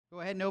Go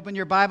ahead and open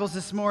your Bibles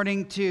this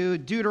morning to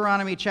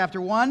Deuteronomy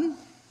chapter 1.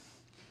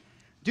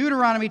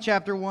 Deuteronomy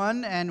chapter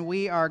 1, and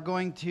we are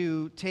going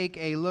to take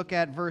a look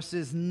at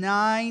verses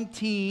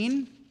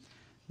 19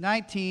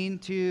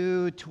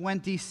 to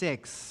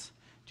 26.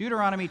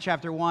 Deuteronomy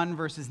chapter 1,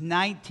 verses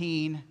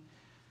 19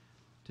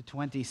 to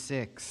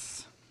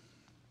 26.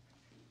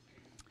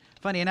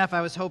 Funny enough,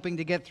 I was hoping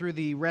to get through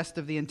the rest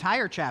of the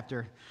entire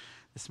chapter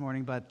this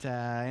morning, but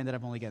I ended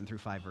up only getting through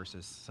 5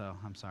 verses, so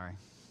I'm sorry.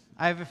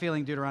 I have a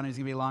feeling Deuteronomy is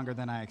going to be longer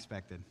than I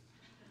expected.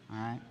 All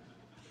right?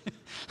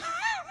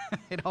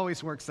 It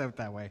always works out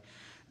that way.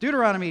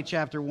 Deuteronomy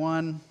chapter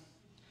 1,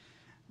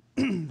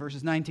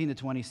 verses 19 to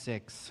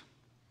 26.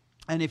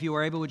 And if you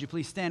are able, would you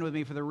please stand with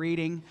me for the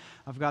reading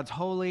of God's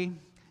holy,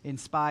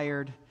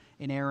 inspired,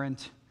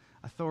 inerrant,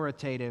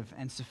 authoritative,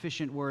 and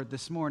sufficient word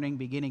this morning,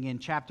 beginning in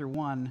chapter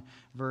 1,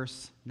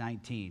 verse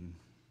 19.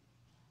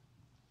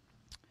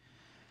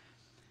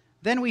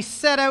 Then we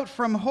set out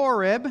from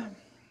Horeb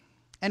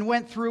and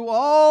went through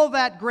all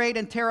that great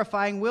and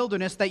terrifying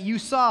wilderness that you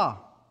saw,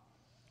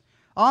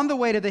 on the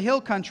way to the hill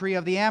country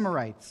of the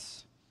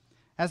Amorites,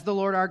 as the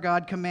Lord our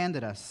God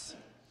commanded us.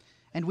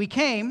 And we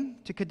came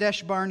to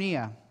Kadesh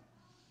Barnea.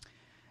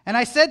 And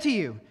I said to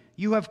you,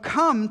 you have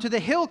come to the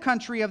hill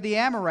country of the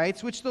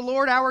Amorites, which the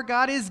Lord our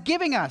God is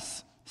giving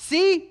us.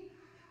 See,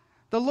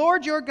 the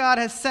Lord your God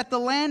has set the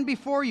land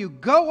before you.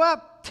 Go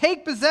up.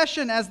 Take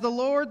possession as the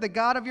Lord, the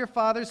God of your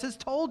fathers, has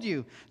told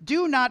you.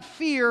 Do not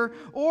fear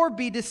or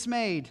be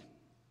dismayed.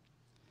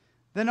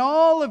 Then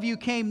all of you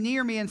came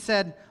near me and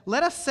said,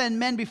 let us send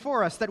men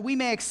before us that we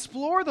may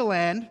explore the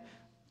land,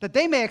 that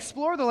they may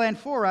explore the land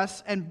for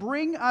us and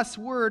bring us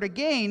word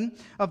again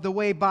of the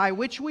way by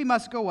which we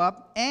must go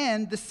up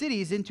and the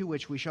cities into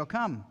which we shall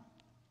come.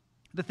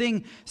 The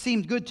thing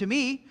seemed good to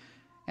me,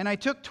 and I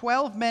took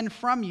 12 men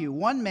from you,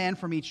 1 man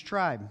from each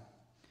tribe.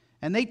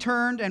 And they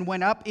turned and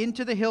went up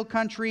into the hill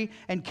country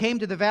and came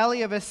to the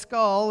valley of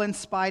Escol and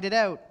spied it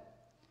out.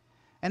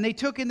 And they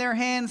took in their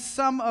hands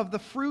some of the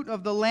fruit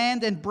of the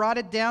land and brought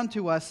it down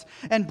to us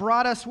and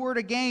brought us word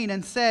again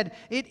and said,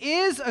 it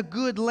is a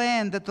good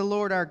land that the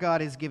Lord our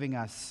God is giving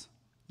us.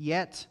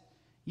 Yet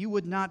you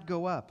would not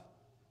go up,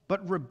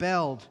 but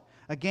rebelled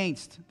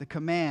against the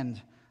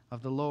command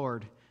of the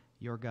Lord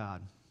your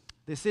God.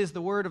 This is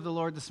the word of the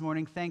Lord this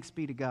morning. Thanks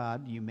be to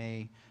God. You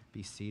may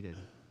be seated.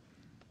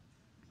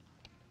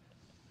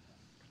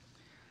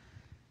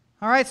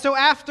 All right, so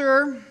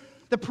after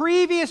the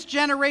previous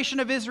generation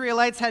of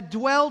Israelites had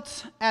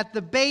dwelt at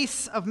the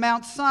base of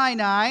Mount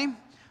Sinai,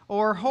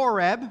 or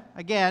Horeb,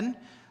 again,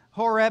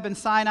 Horeb and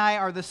Sinai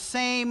are the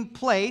same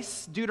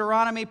place.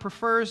 Deuteronomy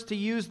prefers to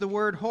use the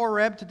word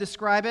Horeb to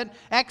describe it.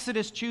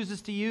 Exodus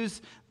chooses to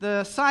use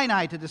the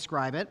Sinai to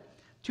describe it.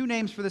 2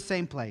 names for the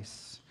same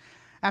place.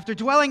 After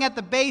dwelling at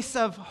the base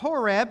of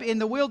Horeb in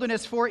the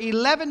wilderness for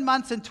 11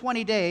 months and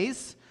 20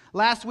 days,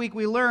 last week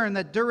we learned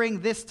that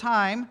during this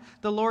time,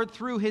 the Lord,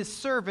 through his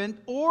servant,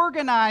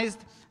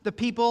 organized the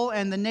people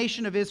and the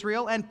nation of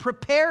Israel and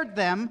prepared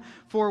them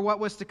for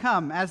what was to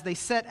come as they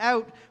set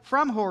out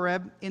from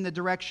Horeb in the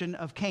direction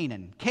of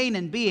Canaan.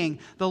 Canaan being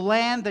the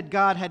land that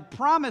God had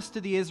promised to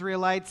the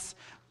Israelites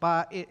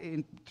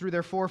through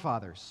their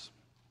forefathers.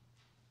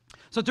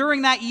 So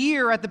during that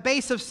year at the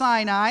base of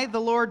Sinai,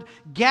 the Lord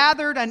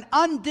gathered an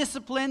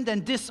undisciplined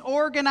and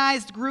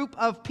disorganized group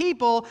of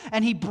people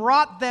and he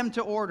brought them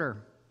to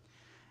order.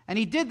 And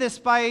he did this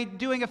by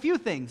doing a few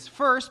things.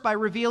 First, by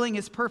revealing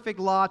his perfect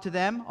law to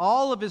them,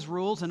 all of his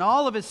rules and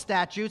all of his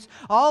statutes,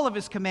 all of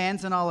his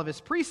commands and all of his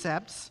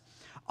precepts,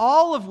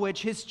 all of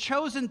which his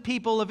chosen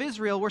people of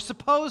Israel were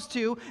supposed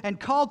to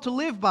and called to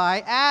live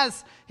by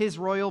as his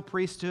royal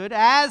priesthood,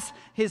 as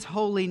his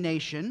holy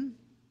nation.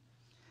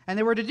 And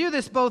they were to do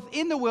this both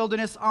in the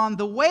wilderness on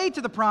the way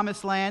to the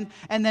promised land,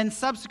 and then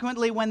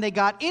subsequently when they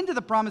got into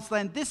the promised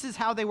land, this is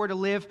how they were to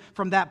live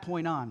from that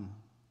point on.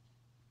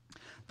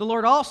 The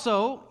Lord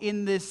also,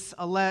 in this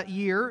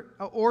year,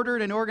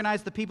 ordered and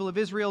organized the people of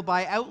Israel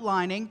by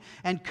outlining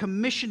and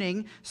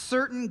commissioning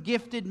certain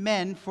gifted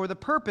men for the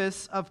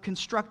purpose of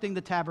constructing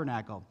the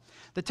tabernacle.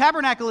 The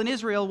tabernacle in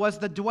Israel was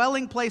the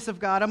dwelling place of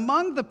God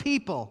among the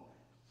people.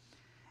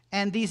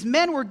 And these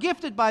men were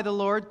gifted by the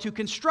Lord to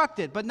construct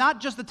it, but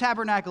not just the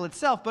tabernacle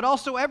itself, but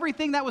also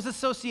everything that was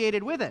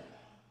associated with it.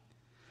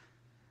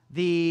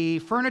 The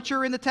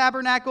furniture in the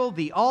tabernacle,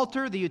 the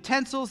altar, the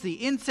utensils,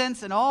 the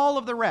incense, and all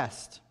of the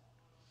rest.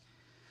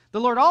 The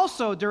Lord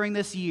also, during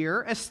this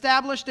year,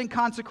 established and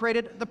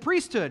consecrated the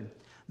priesthood,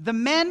 the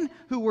men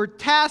who were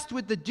tasked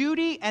with the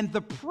duty and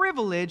the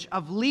privilege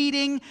of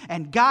leading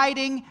and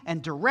guiding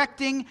and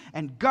directing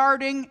and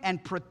guarding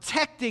and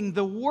protecting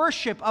the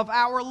worship of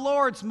our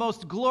Lord's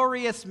most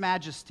glorious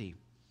majesty.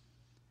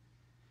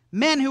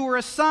 Men who were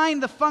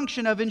assigned the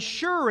function of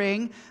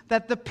ensuring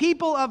that the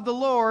people of the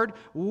Lord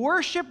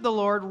worship the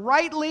Lord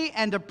rightly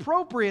and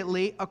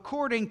appropriately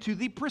according to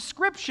the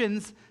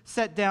prescriptions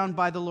set down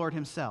by the Lord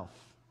himself.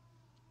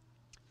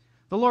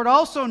 The Lord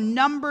also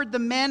numbered the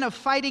men of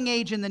fighting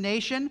age in the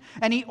nation,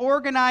 and he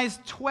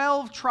organized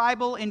 12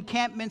 tribal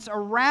encampments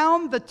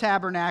around the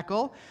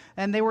tabernacle,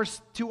 and they were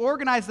to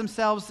organize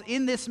themselves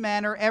in this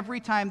manner every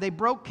time they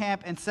broke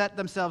camp and set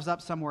themselves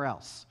up somewhere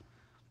else.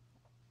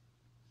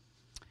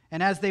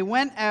 And as they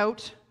went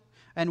out,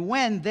 and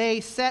when they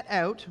set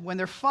out, when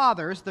their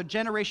fathers, the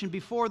generation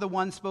before the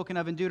one spoken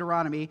of in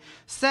Deuteronomy,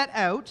 set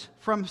out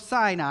from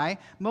Sinai,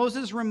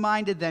 Moses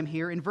reminded them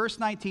here in verse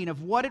 19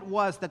 of what it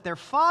was that their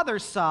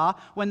fathers saw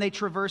when they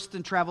traversed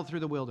and traveled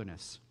through the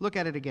wilderness. Look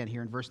at it again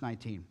here in verse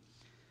 19.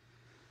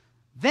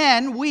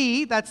 Then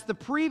we, that's the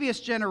previous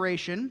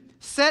generation,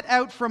 set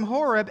out from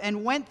Horeb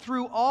and went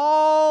through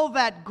all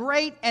that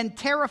great and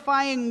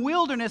terrifying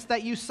wilderness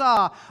that you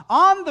saw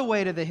on the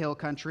way to the hill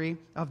country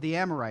of the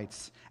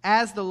Amorites,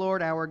 as the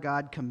Lord our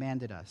God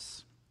commanded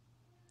us.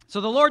 So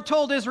the Lord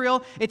told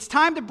Israel, it's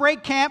time to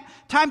break camp,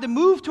 time to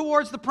move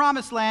towards the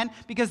promised land,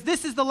 because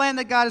this is the land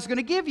that God is going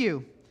to give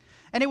you.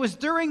 And it was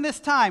during this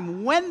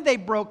time, when they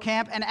broke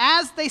camp, and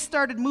as they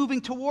started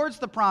moving towards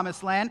the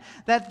promised land,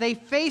 that they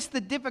faced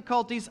the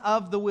difficulties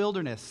of the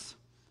wilderness.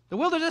 The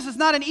wilderness is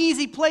not an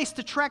easy place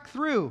to trek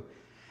through.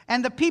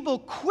 And the people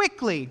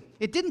quickly,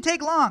 it didn't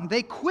take long,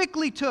 they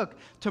quickly took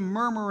to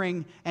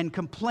murmuring and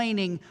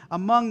complaining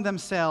among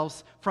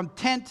themselves from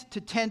tent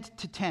to tent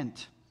to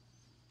tent.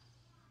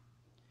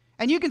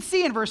 And you can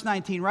see in verse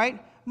 19,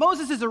 right?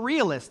 Moses is a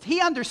realist. He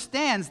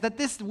understands that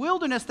this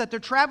wilderness that they're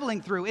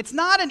traveling through, it's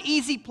not an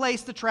easy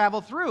place to travel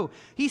through.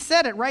 He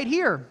said it right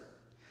here.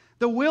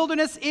 The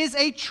wilderness is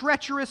a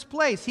treacherous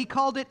place. He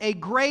called it a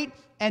great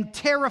and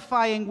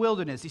terrifying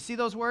wilderness. You see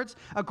those words?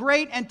 A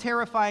great and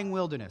terrifying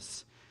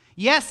wilderness.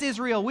 Yes,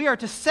 Israel, we are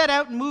to set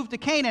out and move to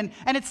Canaan,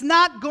 and it's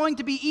not going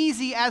to be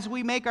easy as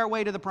we make our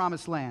way to the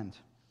promised land.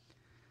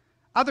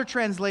 Other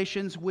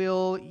translations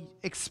will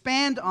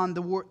expand on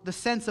the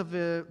sense of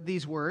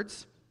these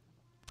words.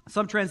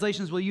 Some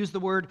translations will use the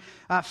word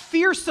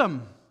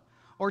fearsome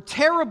or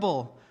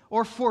terrible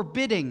or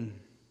forbidding.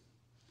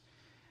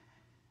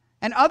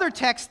 And other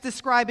texts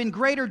describe in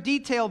greater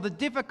detail the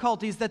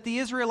difficulties that the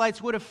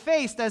Israelites would have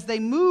faced as they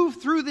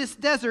moved through this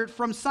desert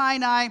from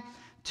Sinai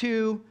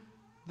to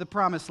the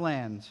promised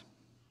land.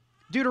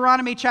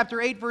 Deuteronomy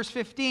chapter 8, verse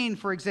 15,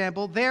 for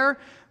example, there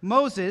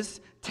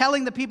Moses,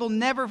 telling the people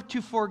never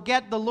to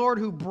forget the Lord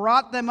who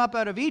brought them up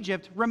out of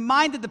Egypt,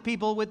 reminded the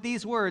people with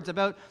these words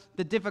about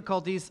the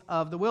difficulties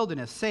of the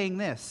wilderness, saying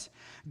this,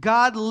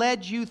 God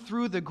led you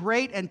through the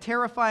great and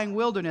terrifying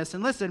wilderness,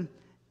 and listen,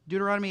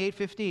 Deuteronomy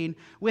 8:15,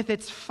 with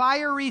its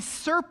fiery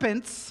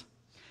serpents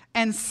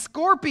and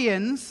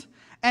scorpions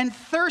and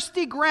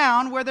thirsty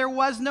ground where there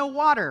was no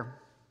water.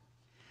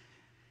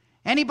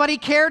 Anybody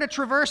care to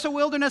traverse a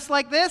wilderness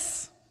like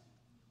this?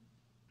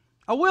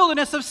 A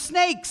wilderness of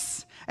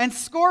snakes and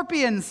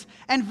scorpions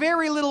and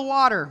very little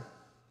water.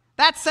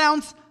 That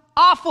sounds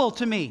awful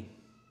to me.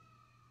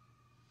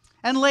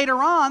 And later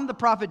on, the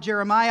prophet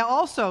Jeremiah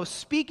also,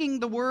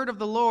 speaking the word of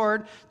the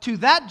Lord to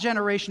that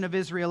generation of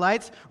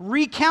Israelites,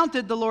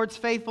 recounted the Lord's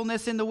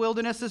faithfulness in the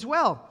wilderness as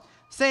well,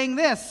 saying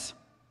this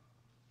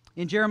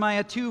in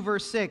Jeremiah 2,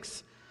 verse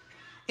 6,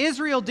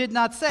 Israel did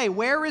not say,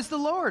 where is the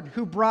Lord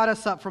who brought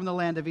us up from the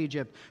land of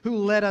Egypt, who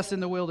led us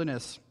in the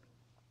wilderness?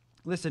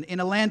 Listen,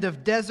 in a land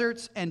of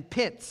deserts and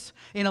pits,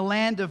 in a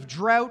land of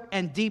drought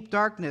and deep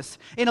darkness,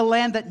 in a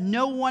land that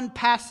no one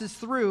passes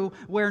through,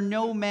 where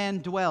no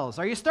man dwells.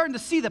 Are you starting to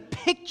see the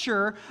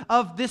picture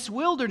of this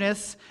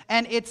wilderness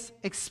and its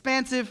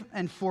expansive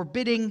and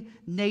forbidding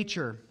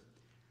nature?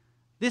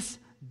 This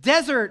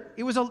desert,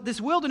 this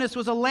wilderness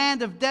was a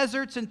land of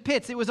deserts and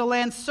pits. It was a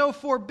land so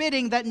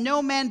forbidding that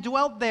no man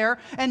dwelt there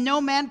and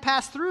no man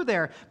passed through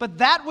there. But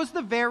that was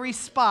the very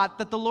spot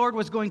that the Lord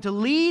was going to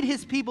lead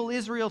his people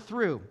Israel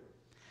through.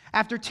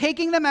 After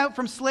taking them out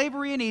from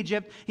slavery in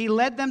Egypt, he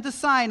led them to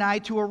Sinai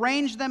to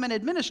arrange them and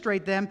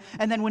administrate them.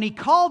 And then when he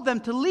called them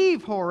to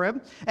leave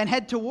Horeb and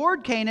head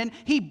toward Canaan,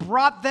 he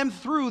brought them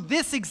through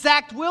this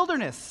exact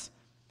wilderness,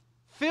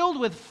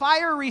 filled with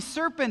fiery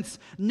serpents,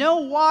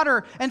 no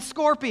water, and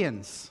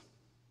scorpions.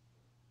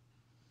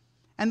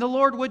 And the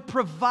Lord would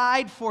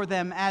provide for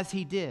them as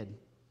he did.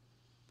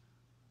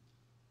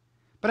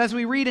 But as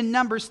we read in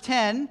Numbers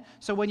 10,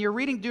 so when you're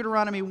reading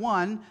Deuteronomy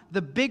 1,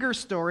 the bigger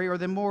story or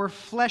the more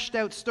fleshed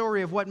out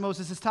story of what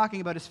Moses is talking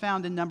about is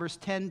found in Numbers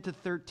 10 to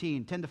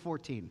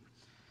 14.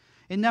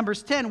 In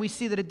Numbers 10, we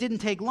see that it didn't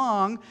take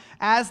long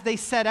as they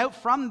set out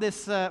from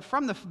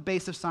the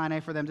base of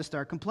Sinai for them to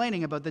start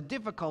complaining about the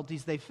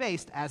difficulties they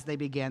faced as they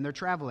began their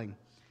traveling.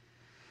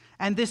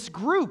 And this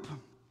group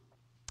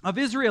of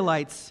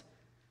Israelites,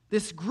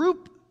 this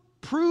group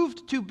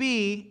proved to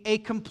be a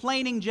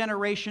complaining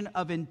generation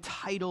of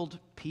entitled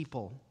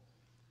people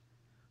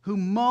who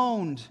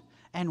moaned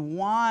and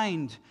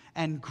whined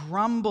and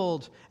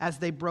grumbled as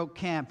they broke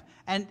camp.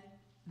 And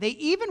they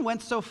even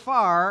went so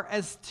far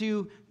as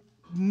to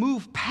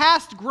move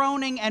past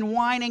groaning and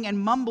whining and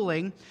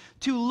mumbling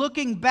to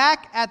looking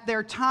back at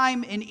their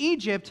time in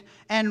Egypt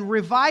and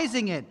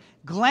revising it,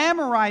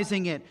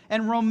 glamorizing it,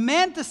 and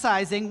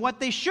romanticizing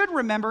what they should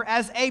remember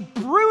as a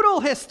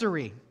brutal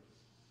history.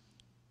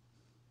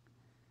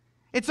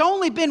 It's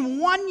only been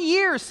 1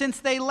 year since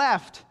they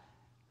left,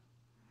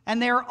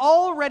 and they're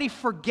already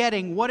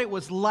forgetting what it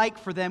was like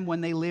for them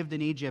when they lived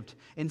in Egypt,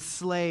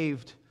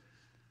 enslaved.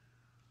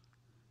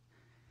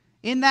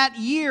 In that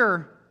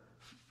year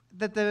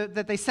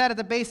that they sat at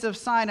the base of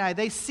Sinai,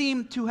 they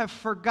seemed to have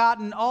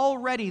forgotten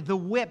already the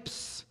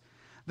whips,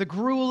 the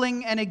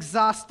grueling and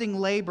exhausting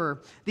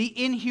labor, the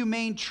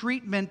inhumane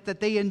treatment that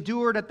they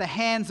endured at the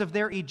hands of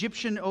their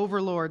Egyptian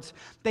overlords.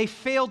 They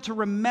failed to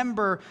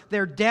remember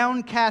their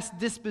downcast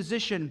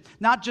disposition,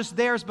 not just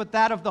theirs, but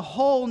that of the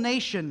whole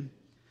nation.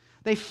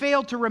 They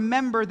failed to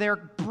remember their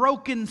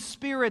broken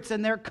spirits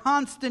and their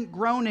constant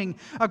groaning,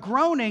 a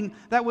groaning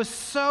that was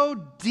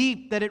so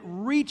deep that it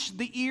reached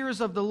the ears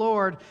of the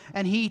Lord,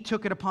 and He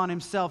took it upon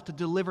Himself to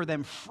deliver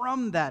them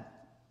from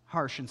that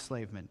harsh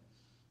enslavement.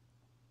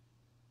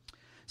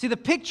 See, the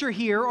picture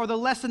here, or the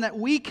lesson that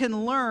we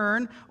can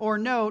learn or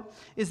note,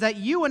 is that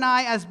you and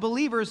I, as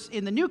believers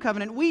in the New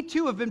Covenant, we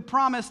too have been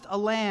promised a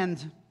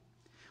land.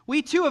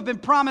 We too have been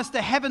promised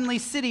a heavenly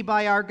city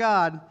by our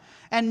God.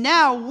 And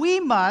now we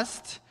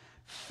must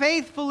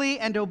faithfully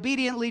and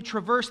obediently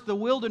traverse the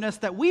wilderness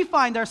that we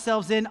find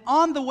ourselves in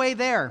on the way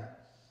there.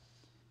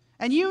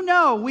 And you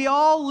know, we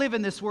all live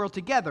in this world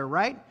together,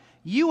 right?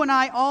 You and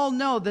I all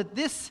know that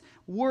this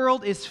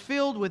world is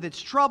filled with its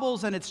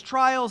troubles and its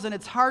trials and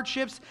its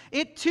hardships.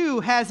 It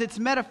too has its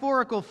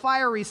metaphorical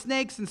fiery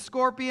snakes and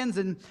scorpions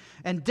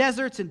and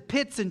deserts and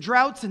pits and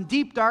droughts and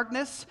deep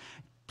darkness.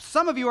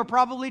 Some of you are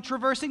probably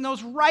traversing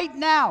those right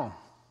now.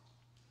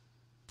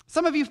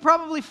 Some of you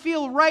probably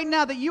feel right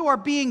now that you are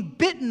being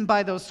bitten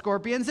by those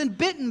scorpions and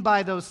bitten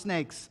by those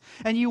snakes.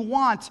 And you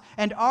want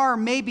and are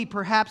maybe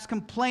perhaps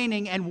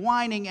complaining and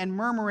whining and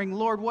murmuring,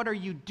 Lord, what are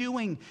you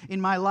doing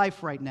in my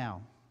life right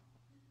now?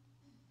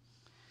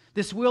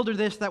 This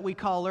wilderness that we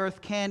call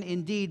earth can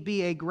indeed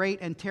be a great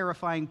and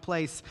terrifying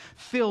place,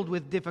 filled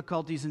with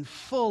difficulties and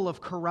full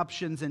of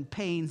corruptions and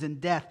pains and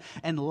death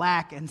and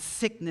lack and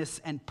sickness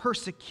and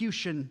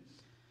persecution.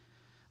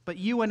 But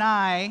you and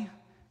I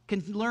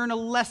can learn a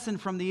lesson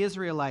from the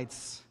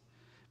Israelites,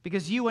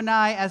 because you and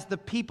I, as the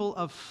people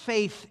of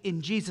faith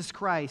in Jesus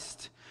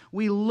Christ,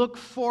 we look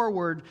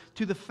forward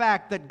to the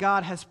fact that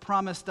God has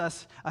promised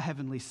us a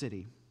heavenly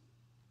city.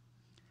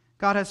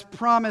 God has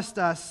promised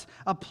us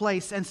a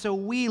place, and so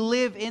we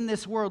live in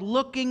this world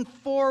looking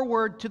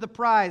forward to the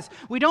prize.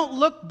 We don't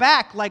look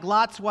back like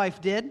Lot's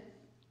wife did.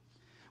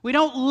 We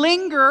don't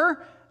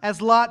linger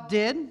as Lot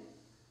did.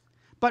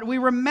 But we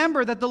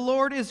remember that the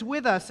Lord is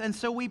with us, and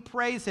so we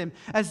praise Him.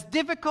 As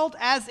difficult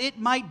as it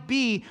might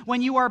be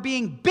when you are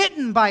being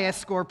bitten by a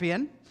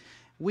scorpion,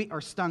 we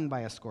are stung by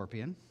a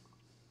scorpion.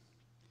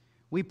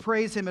 We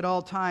praise Him at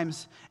all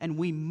times, and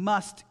we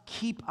must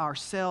keep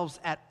ourselves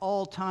at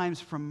all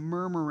times from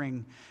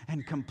murmuring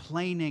and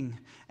complaining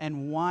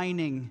and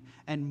whining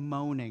and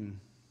moaning,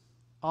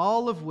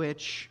 all of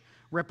which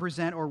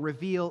represent or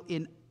reveal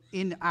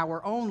in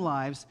our own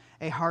lives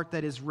a heart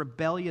that is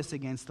rebellious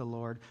against the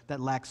Lord, that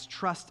lacks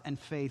trust and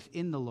faith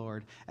in the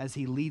Lord as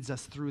He leads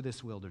us through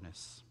this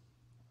wilderness.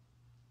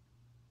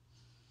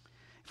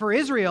 For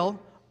Israel,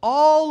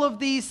 all of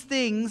these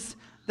things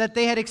that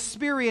they had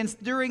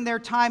experienced during their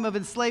time of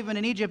enslavement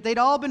in Egypt, they'd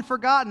all been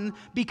forgotten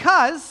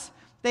because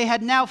they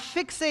had now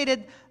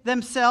fixated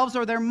themselves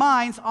or their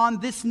minds on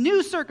this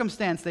new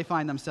circumstance they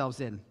find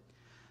themselves in.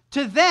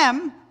 To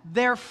them,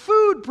 their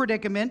food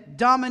predicament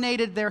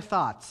dominated their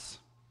thoughts.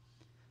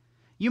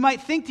 You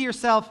might think to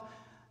yourself,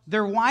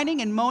 they're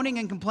whining and moaning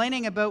and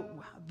complaining about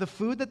the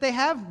food that they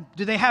have.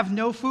 Do they have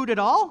no food at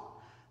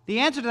all? The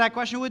answer to that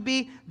question would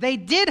be, they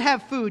did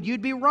have food.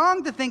 You'd be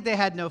wrong to think they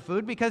had no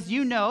food, because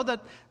you know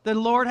that the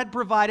Lord had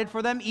provided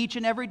for them each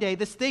and every day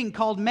this thing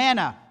called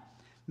manna.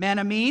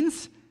 Manna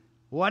means,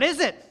 what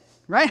is it?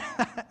 Right?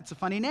 It's a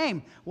funny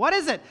name. What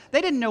is it? They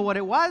didn't know what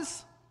it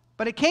was,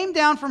 but it came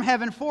down from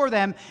heaven for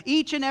them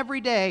each and every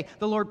day.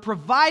 The Lord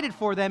provided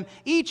for them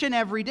each and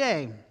every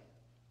day.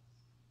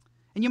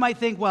 And you might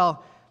think,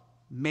 well,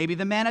 maybe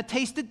the manna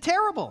tasted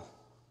terrible.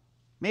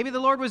 Maybe the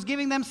Lord was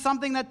giving them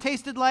something that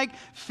tasted like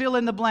fill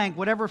in the blank,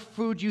 whatever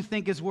food you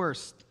think is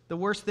worst, the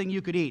worst thing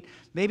you could eat.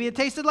 Maybe it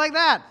tasted like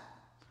that.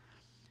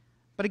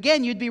 But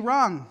again, you'd be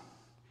wrong.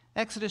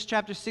 Exodus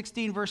chapter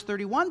 16, verse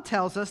 31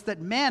 tells us that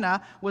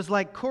manna was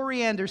like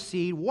coriander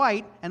seed,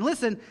 white, and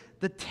listen,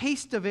 the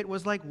taste of it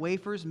was like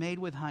wafers made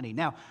with honey.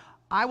 Now,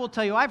 I will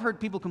tell you, I've heard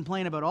people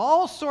complain about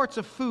all sorts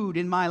of food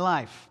in my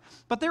life.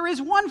 But there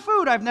is one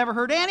food I've never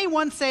heard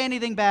anyone say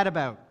anything bad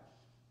about.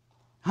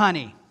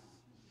 Honey.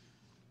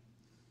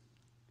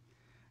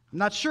 I'm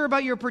not sure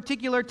about your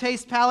particular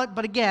taste palette,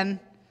 but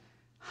again,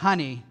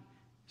 honey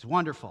is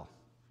wonderful.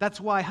 That's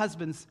why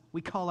husbands,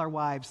 we call our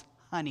wives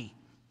honey.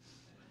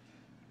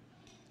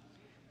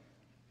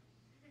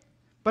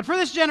 But for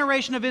this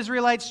generation of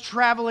Israelites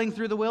traveling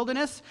through the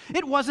wilderness,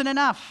 it wasn't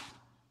enough.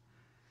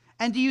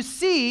 And do you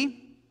see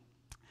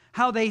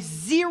how they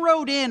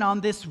zeroed in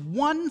on this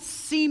one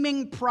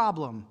seeming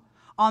problem,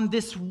 on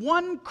this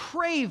one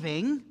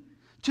craving,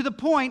 to the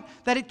point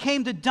that it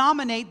came to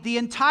dominate the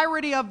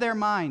entirety of their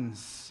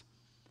minds?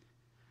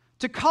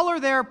 to color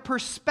their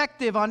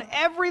perspective on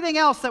everything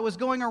else that was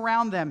going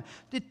around them.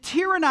 It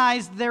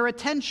tyrannized their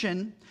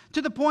attention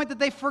to the point that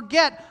they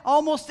forget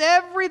almost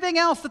everything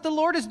else that the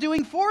Lord is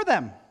doing for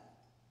them.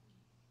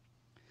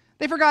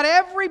 They forgot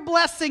every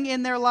blessing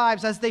in their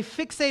lives as they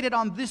fixated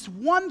on this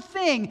one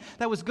thing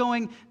that was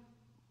going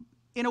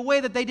in a way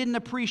that they didn't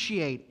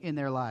appreciate in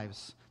their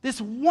lives. This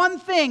one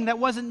thing that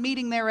wasn't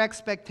meeting their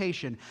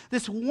expectation.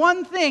 This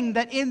one thing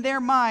that in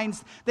their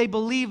minds they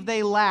believed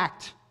they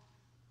lacked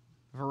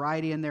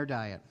variety in their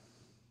diet.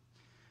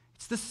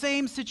 It's the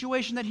same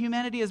situation that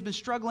humanity has been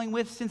struggling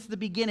with since the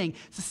beginning.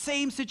 It's the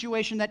same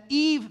situation that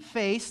Eve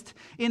faced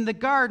in the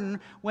garden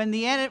when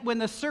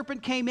the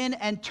serpent came in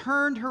and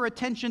turned her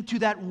attention to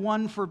that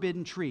one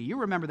forbidden tree. You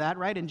remember that,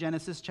 right, in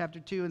Genesis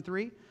chapter 2 and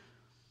 3?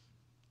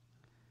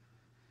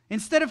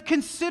 Instead of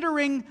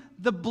considering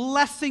the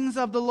blessings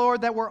of the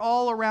Lord that were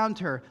all around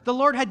her, the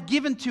Lord had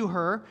given to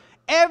her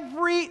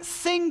every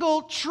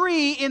single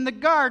tree in the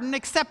garden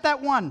except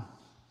that one.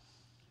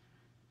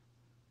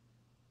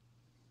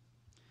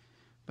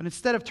 But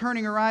instead of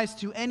turning her eyes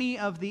to any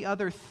of the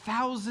other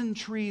 1,000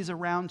 trees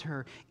around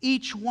her,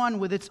 each one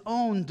with its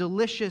own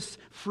delicious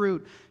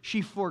fruit,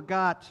 she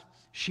forgot,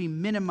 she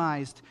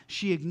minimized,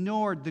 she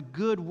ignored the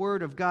good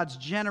word of God's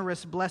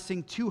generous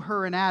blessing to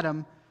her and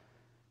Adam,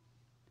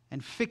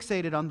 and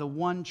fixated on the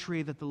one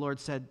tree that the Lord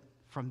said,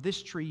 "From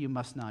this tree you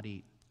must not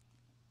eat."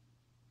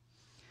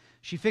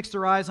 She fixed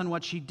her eyes on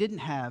what she didn't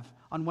have,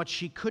 on what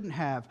she couldn't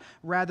have,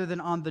 rather than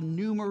on the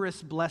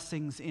numerous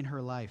blessings in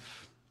her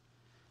life.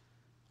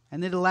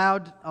 And it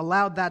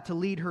allowed that to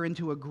lead her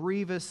into a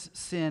grievous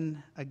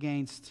sin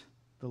against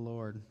the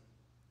Lord.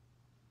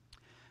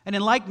 And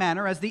in like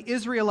manner, as the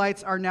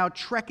Israelites are now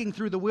trekking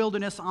through the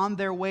wilderness on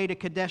their way to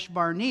Kadesh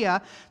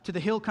Barnea, to the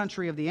hill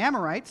country of the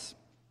Amorites,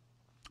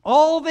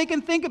 all they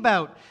can think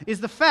about is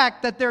the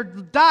fact that their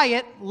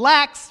diet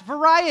lacks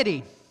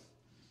variety.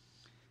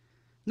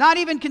 Not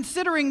even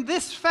considering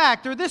this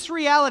fact or this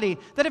reality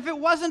that if it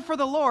wasn't for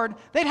the Lord,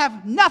 they'd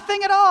have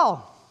nothing at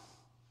all.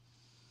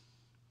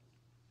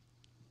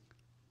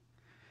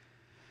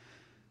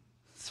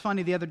 It's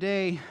funny, the other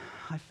day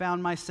I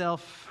found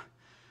myself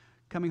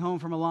coming home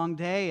from a long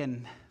day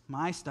and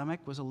my stomach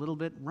was a little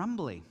bit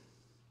rumbly.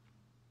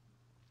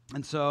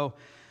 And so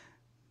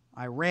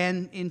I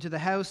ran into the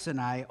house and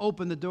I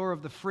opened the door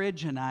of the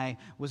fridge and I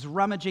was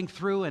rummaging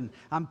through and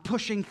I'm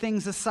pushing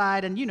things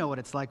aside. And you know what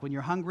it's like when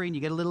you're hungry and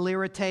you get a little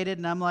irritated.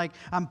 And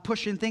I'm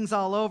pushing things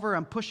all over.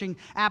 I'm pushing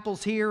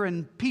apples here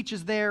and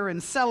peaches there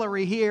and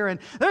celery here. And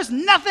there's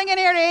nothing in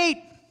here to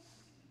eat.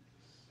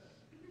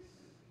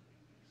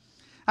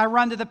 I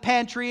run to the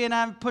pantry and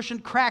I'm pushing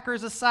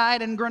crackers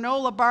aside and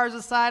granola bars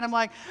aside. I'm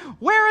like,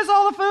 where is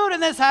all the food in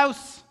this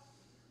house?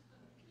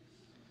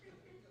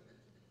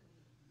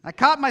 I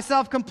caught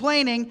myself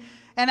complaining,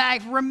 and I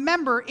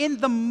remember in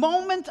the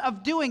moment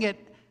of doing it,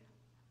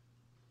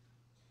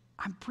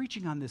 I'm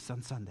preaching on this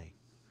on Sunday.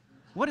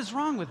 What is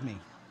wrong with me?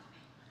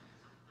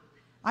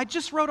 I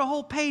just wrote a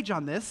whole page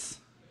on this,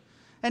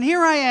 and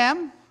here I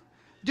am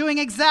doing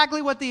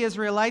exactly what the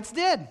Israelites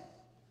did.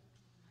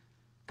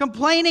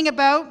 Complaining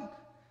about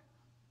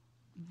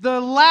the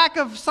lack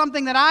of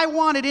something that I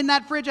wanted in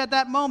that fridge at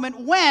that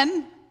moment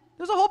when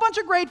there's a whole bunch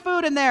of great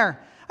food in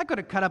there. I could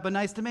have cut up a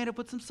nice tomato,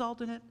 put some salt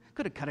in it.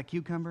 Could have cut a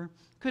cucumber.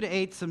 Could have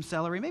ate some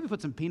celery. Maybe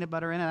put some peanut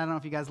butter in it. I don't know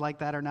if you guys like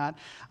that or not.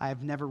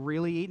 I've never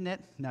really eaten it.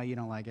 No, you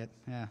don't like it.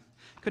 Yeah.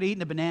 Could have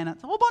eaten a banana.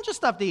 It's a whole bunch of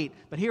stuff to eat.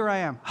 But here I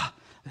am.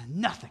 There's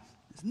nothing.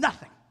 There's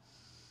nothing.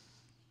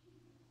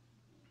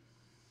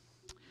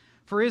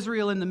 For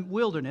Israel in the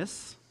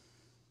wilderness,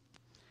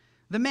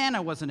 the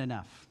manna wasn't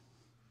enough.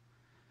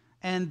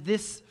 And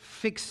this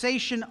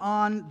fixation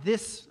on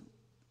this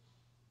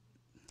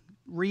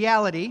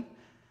reality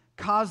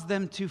caused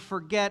them to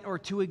forget or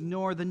to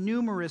ignore the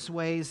numerous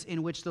ways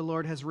in which the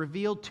Lord has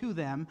revealed to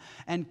them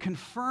and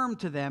confirmed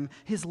to them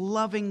His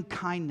loving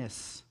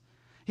kindness,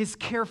 His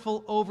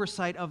careful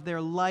oversight of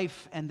their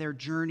life and their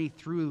journey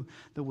through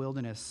the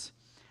wilderness.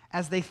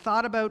 As they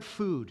thought about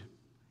food,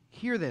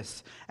 hear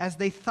this, as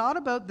they thought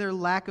about their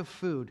lack of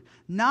food,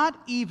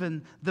 not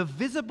even the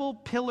visible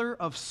pillar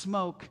of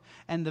smoke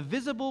and the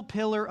visible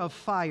pillar of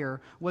fire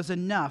was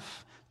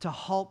enough to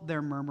halt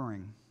their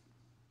murmuring.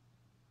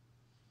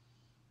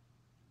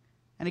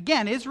 And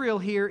again, Israel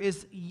here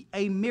is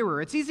a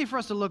mirror. It's easy for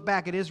us to look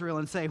back at Israel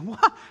and say,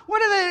 what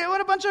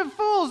a bunch of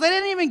fools. They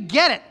didn't even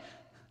get it.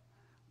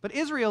 But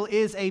Israel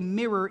is a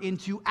mirror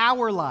into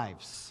our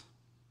lives.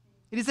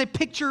 It is a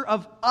picture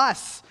of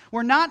us.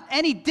 We're not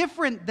any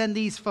different than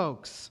these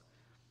folks.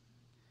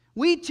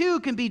 We too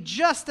can be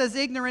just as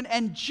ignorant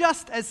and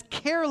just as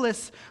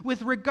careless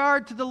with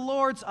regard to the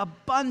Lord's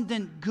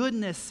abundant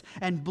goodness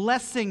and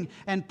blessing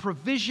and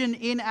provision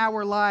in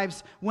our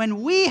lives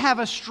when we have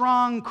a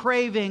strong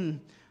craving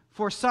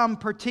for some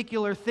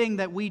particular thing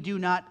that we do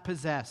not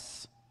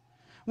possess.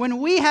 When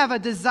we have a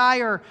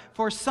desire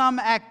for some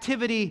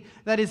activity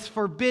that is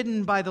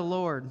forbidden by the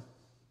Lord.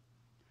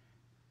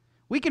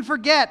 We can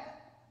forget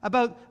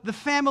about the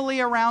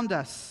family around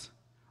us,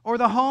 or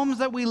the homes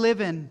that we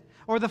live in,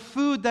 or the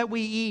food that we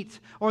eat,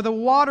 or the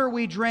water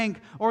we drink,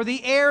 or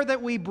the air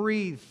that we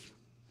breathe.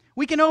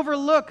 We can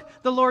overlook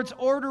the Lord's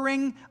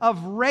ordering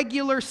of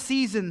regular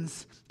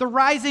seasons, the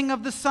rising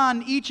of the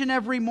sun each and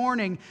every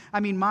morning. I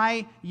mean,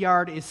 my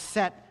yard is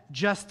set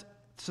just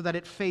so that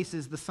it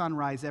faces the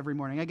sunrise every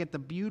morning. I get the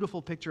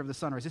beautiful picture of the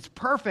sunrise. It's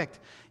perfect.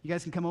 You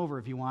guys can come over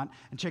if you want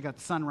and check out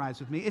the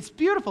sunrise with me. It's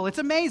beautiful. It's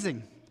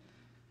amazing.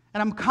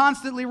 And I'm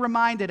constantly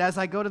reminded as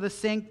I go to the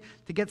sink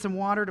to get some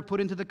water to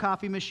put into the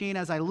coffee machine,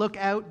 as I look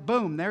out,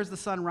 boom, there's the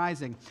sun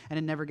rising, and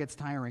it never gets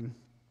tiring.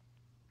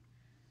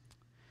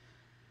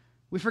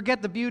 We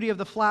forget the beauty of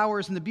the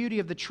flowers and the beauty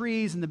of the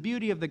trees and the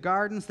beauty of the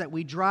gardens that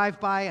we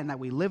drive by and that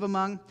we live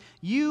among.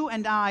 You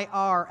and I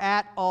are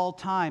at all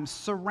times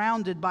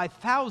surrounded by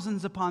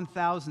thousands upon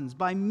thousands,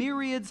 by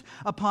myriads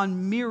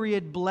upon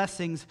myriad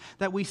blessings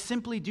that we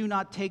simply do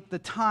not take the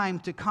time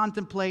to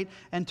contemplate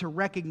and to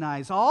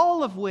recognize,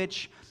 all of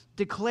which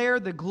declare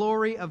the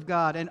glory of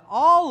God, and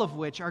all of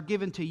which are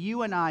given to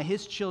you and I,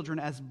 His children,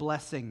 as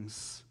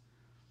blessings.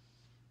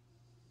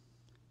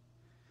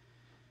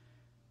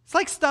 It's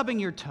like stubbing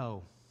your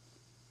toe.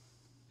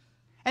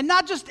 And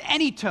not just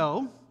any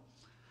toe.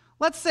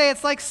 Let's say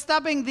it's like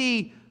stubbing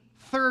the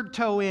third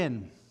toe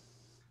in.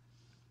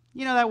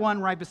 You know that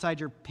one right beside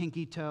your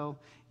pinky toe,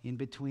 in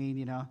between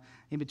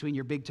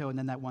your big toe, and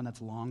then that one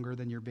that's longer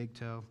than your big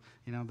toe,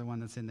 the one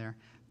that's in there.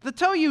 The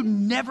toe you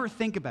never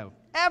think about,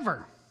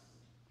 ever.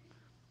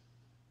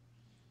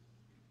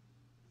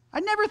 I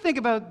never think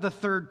about the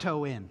third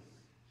toe in.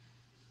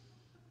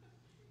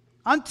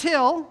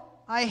 Until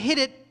I hit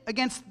it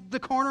against the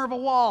corner of a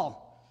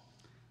wall.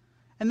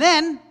 And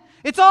then,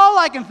 it's all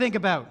I can think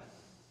about.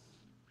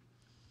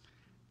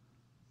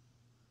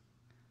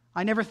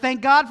 I never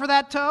thank God for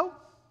that toe.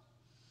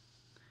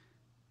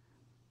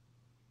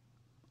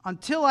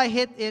 Until I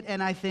hit it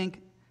and I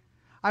think,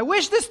 I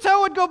wish this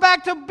toe would go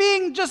back to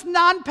being just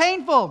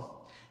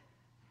non-painful.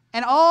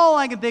 And all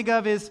I can think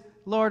of is,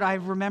 Lord, I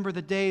remember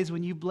the days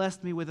when you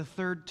blessed me with a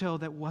third toe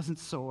that wasn't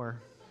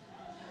sore.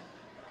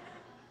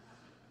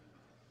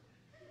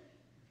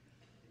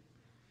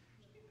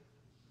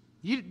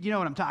 You know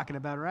what I'm talking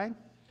about, right?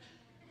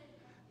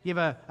 You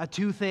have a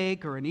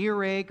toothache or an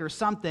earache or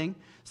something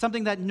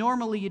that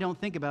normally you don't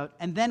think about,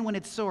 and then when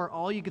it's sore,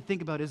 all you could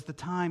think about is the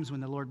times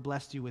when the Lord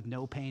blessed you with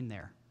no pain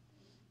there.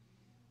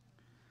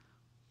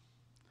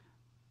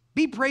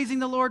 Be praising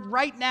the Lord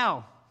right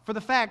now for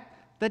the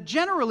fact that,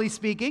 generally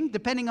speaking,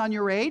 depending on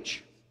your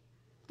age,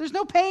 there's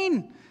no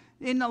pain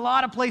in a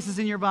lot of places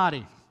in your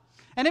body.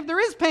 And if there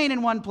is pain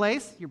in one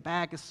place, your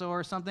back is sore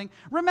or something,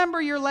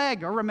 remember your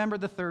leg or remember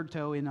the third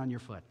toe in on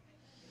your foot.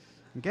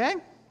 Okay?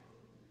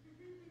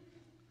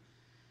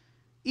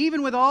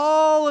 Even with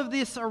all of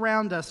this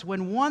around us,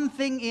 when one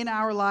thing in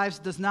our lives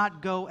does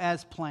not go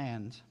as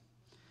planned,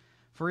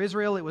 for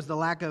Israel it was the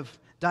lack of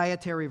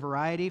dietary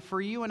variety.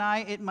 For you and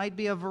I, it might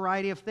be a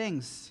variety of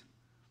things.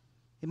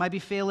 It might be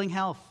failing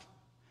health.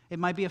 It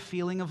might be a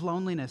feeling of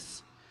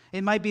loneliness.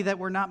 It might be that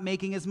we're not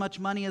making as much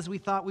money as we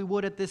thought we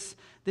would at this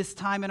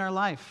time in our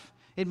life.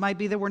 It might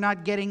be that we're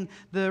not getting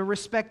the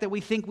respect that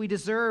we think we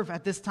deserve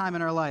at this time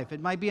in our life.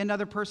 It might be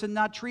another person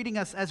not treating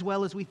us as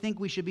well as we think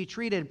we should be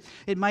treated.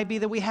 It might be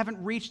that we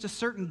haven't reached a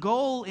certain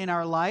goal in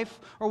our life,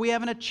 or we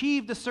haven't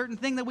achieved a certain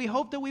thing that we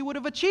hoped that we would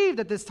have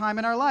achieved at this time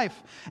in our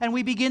life. And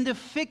we begin to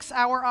fix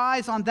our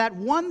eyes on that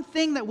one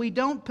thing that we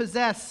don't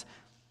possess,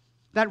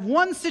 that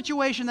one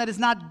situation that is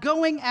not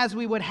going as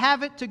we would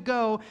have it to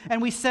go,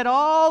 and we set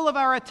all of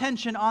our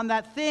attention on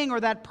that thing or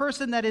that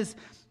person that is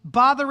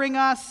bothering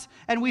us,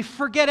 and we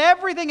forget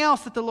everything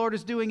else that the Lord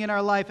is doing in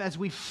our life as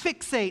we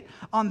fixate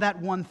on that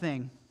one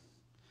thing.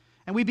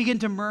 And we begin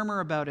to murmur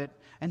about it,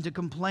 and to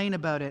complain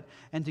about it,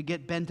 and to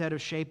get bent out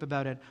of shape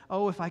about it.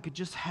 Oh, if I could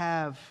just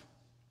have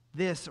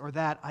this or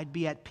that, I'd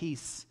be at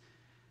peace.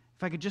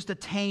 If I could just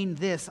attain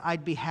this,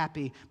 I'd be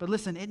happy. But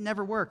listen, it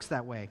never works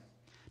that way.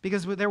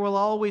 Because there will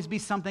always be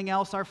something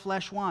else our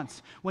flesh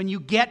wants. When you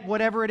get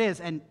whatever it is,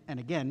 and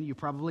again, you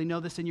probably know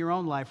this in your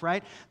own life,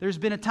 right? There's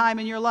been a time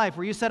in your life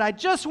where you said, I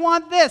just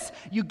want this.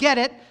 You get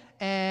it,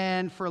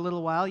 and for a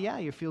little while, yeah,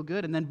 you feel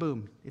good, and then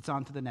boom, it's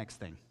on to the next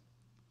thing.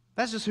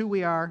 That's just who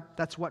we are.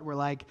 That's what we're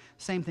like.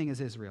 Same thing as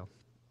Israel.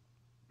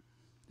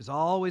 There's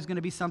always going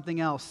to be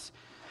something else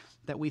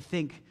that we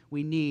think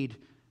we need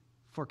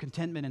for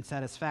contentment and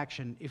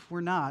satisfaction if we're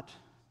not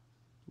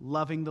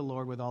loving the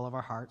Lord with all of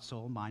our heart,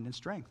 soul, mind, and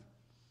strength.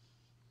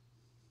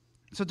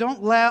 So don't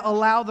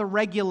allow the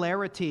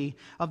regularity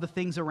of the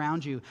things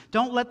around you.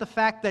 Don't let the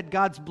fact that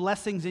God's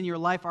blessings in your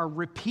life are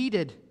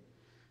repeated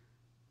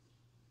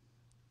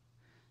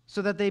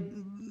so that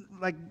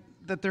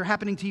they're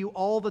happening to you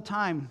all the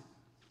time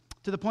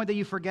to the point that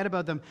you forget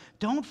about them.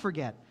 Don't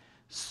forget.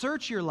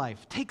 Search your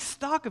life. Take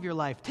stock of your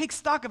life. Take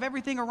stock of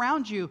everything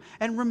around you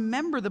and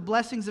remember the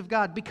blessings of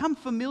God. Become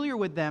familiar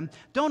with them.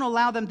 Don't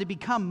allow them to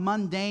become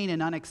mundane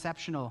and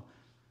unexceptional.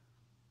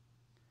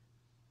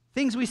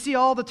 Things we see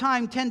all the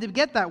time tend to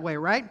get that way,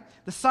 right?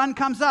 The sun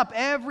comes up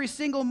every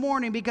single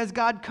morning because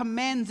God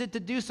commands it to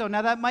do so.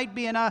 Now, that might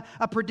be a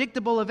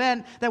predictable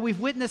event that we've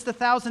witnessed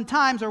 1,000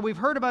 times or we've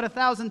heard about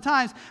 1,000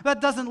 times, but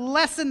it doesn't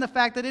lessen the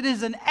fact that it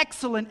is an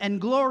excellent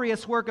and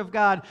glorious work of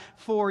God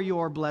for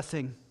your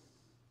blessing.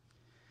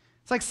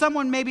 It's like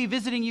someone maybe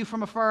visiting you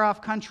from a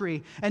far-off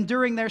country, and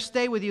during their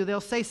stay with you,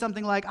 they'll say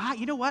something like,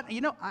 you know what?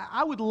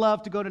 I would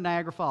love to go to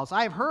Niagara Falls.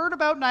 I've heard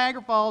about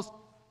Niagara Falls.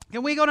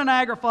 Can we go to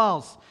Niagara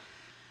Falls?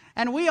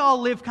 And we all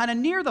live kind of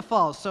near the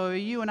falls, so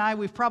you and I,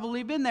 we've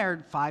probably been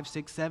there 5,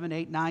 6, 7,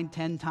 8, 9,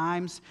 10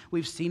 times.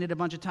 We've seen it a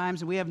bunch of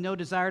times, and we have no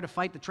desire to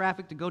fight the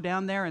traffic to go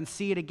down there and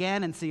see it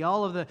again and see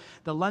all of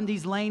the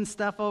Lundy's Lane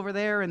stuff over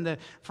there and the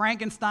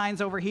Frankensteins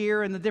over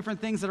here and the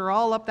different things that are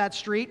all up that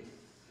street.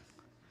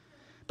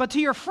 But to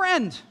your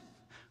friend,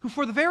 who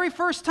for the very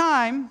first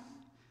time,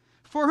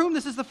 for whom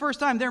this is the first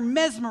time, they're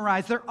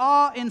mesmerized, they're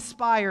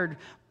awe-inspired,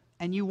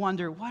 and you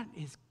wonder, why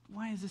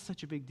is this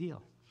such a big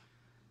deal?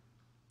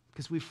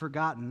 Because we've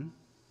forgotten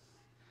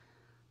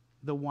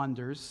the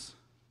wonders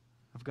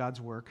of God's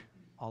work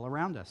all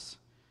around us.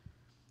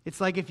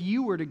 It's like if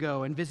you were to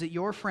go and visit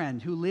your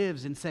friend who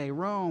lives in, say,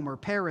 Rome or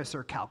Paris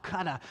or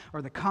Calcutta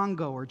or the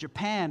Congo or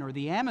Japan or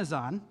the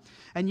Amazon,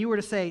 and you were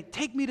to say,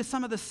 take me to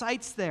some of the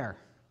sites there.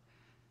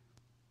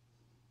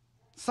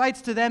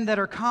 Sites to them that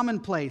are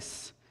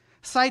commonplace.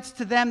 Sites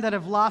to them that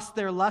have lost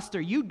their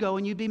luster. You'd go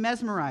and you'd be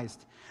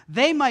mesmerized.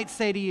 They might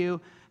say to you,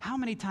 how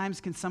many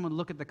times can someone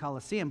look at the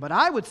Colosseum? But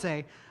I would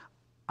say,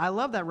 I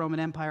love that Roman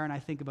Empire and I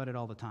think about it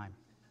all the time.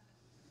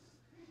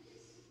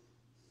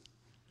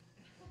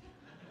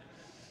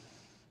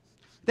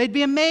 They'd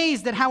be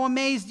amazed at how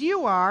amazed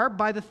you are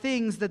by the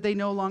things that they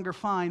no longer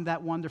find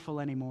that wonderful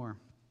anymore.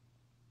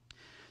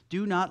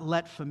 Do not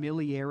let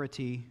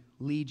familiarity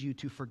lead you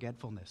to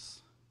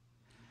forgetfulness.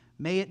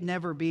 May it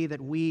never be that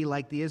we,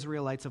 like the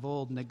Israelites of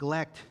old,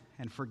 neglect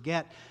and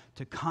forget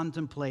to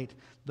contemplate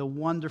the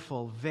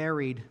wonderful,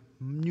 varied,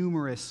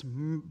 numerous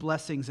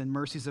blessings and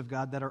mercies of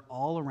God that are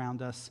all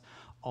around us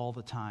all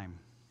the time.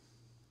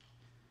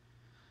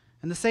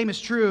 And the same is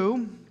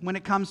true when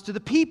it comes to the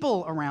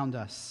people around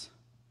us.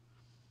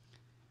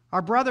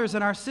 Our brothers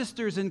and our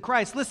sisters in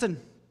Christ.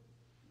 Listen,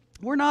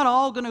 we're not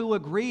all going to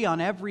agree on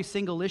every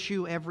single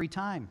issue every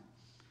time.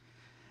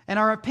 And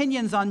our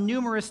opinions on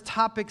numerous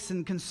topics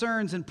and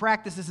concerns and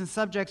practices and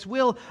subjects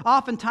will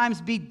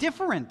oftentimes be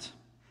different.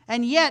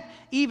 And yet,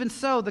 even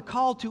so, the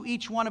call to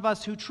each one of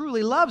us who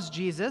truly loves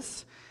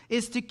Jesus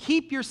is to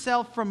keep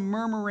yourself from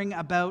murmuring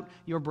about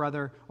your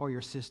brother or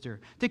your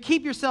sister. To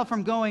keep yourself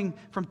from going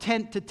from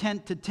tent to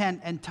tent to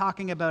tent and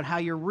talking about how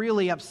you're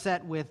really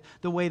upset with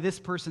the way this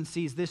person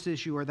sees this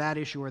issue or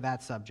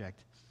that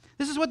subject.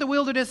 This is what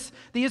the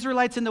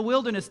Israelites in the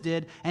wilderness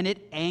did, and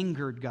it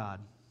angered God.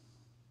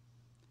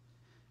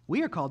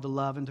 We are called to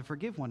love and to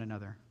forgive one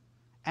another,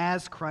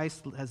 as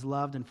Christ has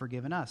loved and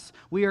forgiven us.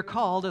 We are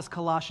called, as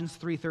Colossians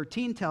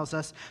 3:13 tells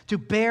us, to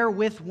bear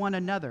with one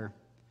another.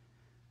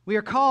 We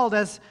are called,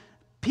 as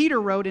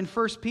Peter wrote in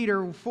 1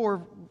 Peter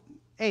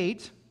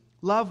 4:8,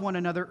 love one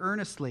another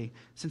earnestly,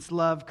 since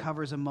love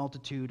covers a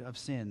multitude of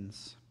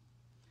sins.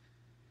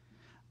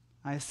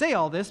 I say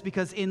all this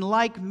because in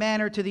like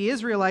manner to the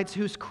Israelites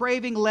whose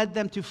craving led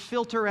them to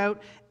filter out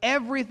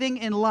everything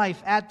in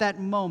life at that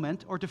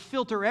moment, or to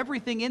filter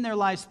everything in their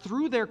lives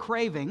through their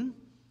craving,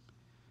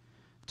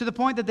 to the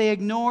point that they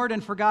ignored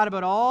and forgot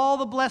about all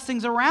the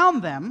blessings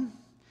around them,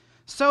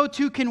 so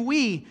too can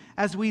we,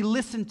 as we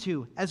listen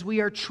to, as we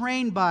are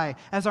trained by,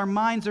 as our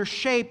minds are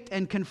shaped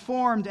and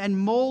conformed and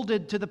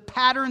molded to the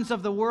patterns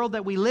of the world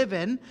that we live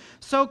in,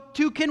 so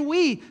too can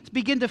we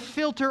begin to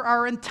filter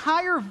our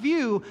entire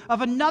view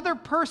of another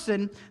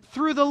person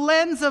through the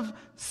lens of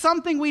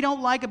something we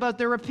don't like about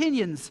their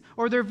opinions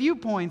or their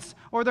viewpoints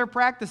or their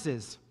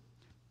practices.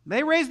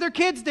 They raise their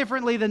kids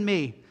differently than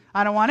me.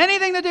 I don't want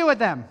anything to do with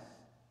them.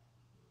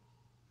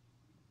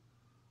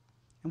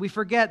 And we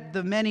forget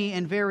the many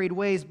and varied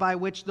ways by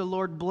which the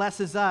Lord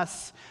blesses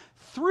us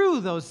through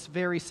those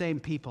very same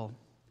people.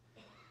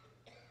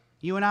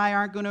 You and I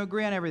aren't going to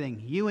agree on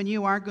everything. You and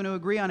you aren't going to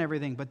agree on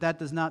everything, but that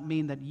does not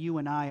mean that you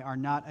and I are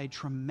not a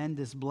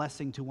tremendous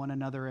blessing to one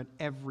another at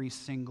every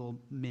single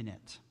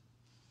minute.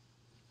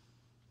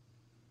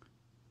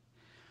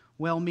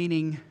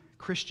 Well-meaning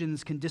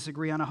Christians can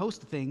disagree on a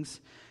host of things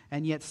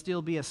and yet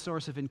still be a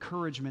source of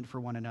encouragement for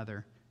one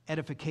another,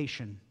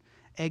 edification,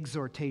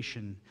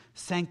 exhortation,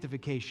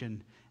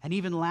 sanctification, and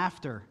even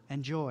laughter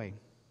and joy.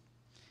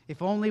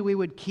 If only we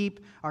would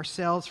keep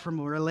ourselves from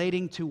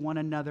relating to one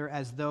another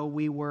as though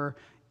we were,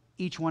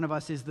 each one of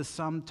us is the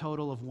sum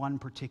total of one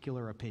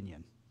particular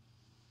opinion.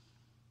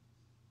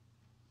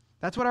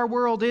 That's what our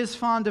world is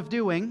fond of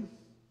doing.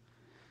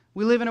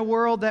 We live in a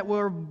world that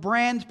will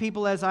brand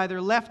people as either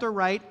left or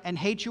right and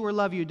hate you or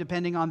love you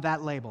depending on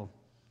that label.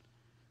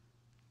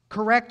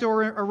 Correct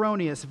or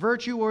erroneous,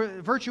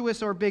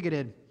 virtuous or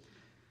bigoted.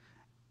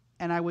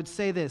 And I would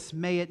say this,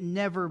 may it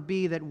never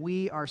be that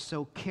we are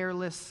so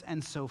careless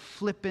and so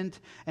flippant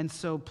and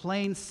so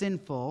plain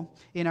sinful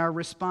in our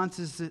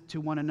responses to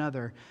one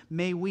another.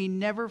 May we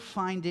never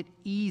find it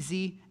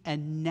easy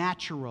and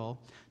natural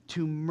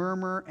to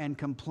murmur and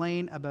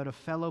complain about a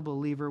fellow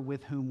believer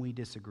with whom we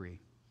disagree.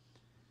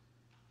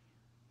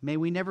 May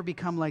we never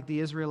become like the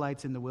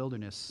Israelites in the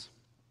wilderness.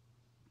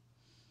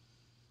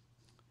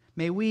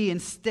 May we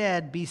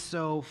instead be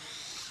so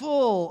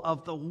full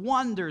of the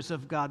wonders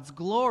of God's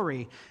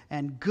glory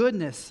and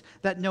goodness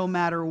that no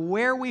matter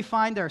where we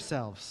find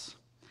ourselves,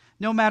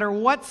 no matter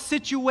what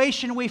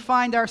situation we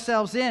find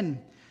ourselves in,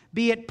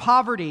 be it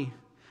poverty,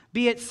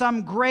 be it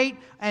some great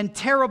and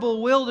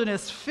terrible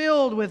wilderness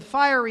filled with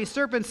fiery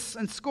serpents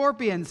and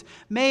scorpions,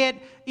 may it,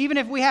 even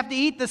if we have to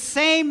eat the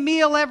same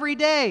meal every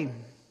day,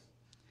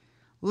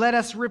 let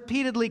us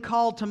repeatedly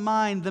call to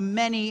mind the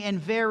many and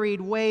varied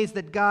ways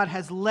that God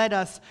has led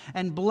us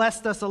and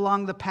blessed us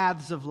along the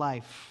paths of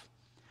life.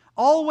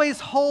 Always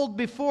hold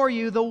before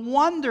you the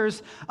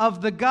wonders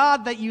of the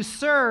God that you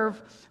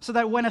serve, so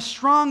that when a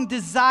strong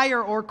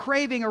desire or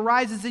craving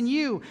arises in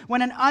you,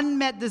 when an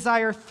unmet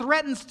desire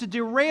threatens to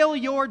derail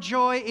your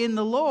joy in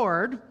the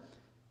Lord,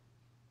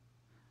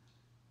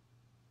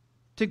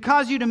 to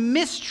cause you to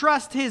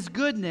mistrust His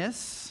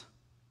goodness,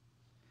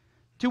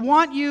 to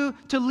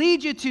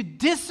lead you to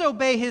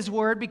disobey His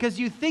word because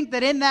you think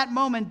that in that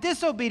moment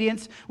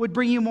disobedience would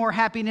bring you more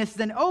happiness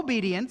than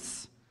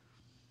obedience,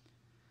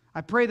 I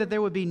pray that there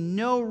would be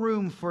no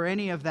room for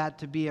any of that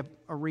to be a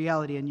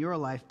reality in your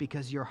life,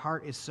 because your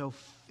heart is so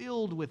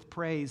filled with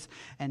praise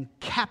and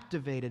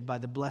captivated by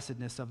the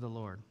blessedness of the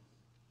Lord.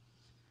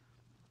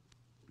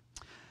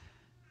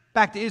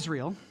 Back to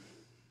Israel.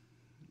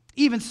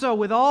 Even so,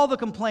 with all the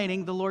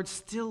complaining, the Lord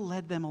still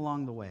led them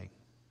along the way.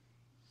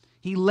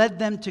 He led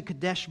them to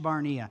Kadesh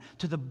Barnea,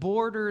 to the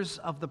borders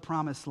of the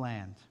promised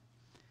land.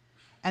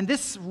 And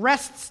this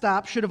rest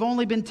stop should have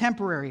only been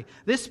temporary.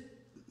 This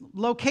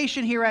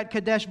location here at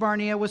Kadesh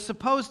Barnea was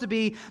supposed to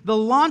be the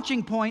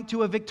launching point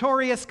to a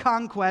victorious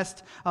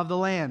conquest of the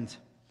land.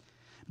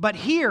 But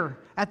here,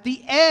 at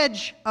the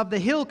edge of the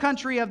hill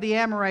country of the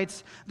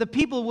Amorites, the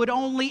people would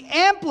only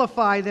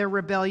amplify their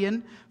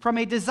rebellion from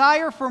a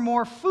desire for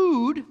more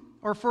food,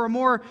 or for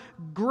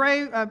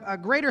a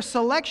greater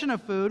selection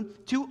of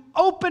food, to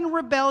open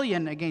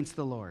rebellion against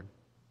the Lord.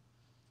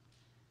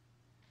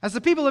 As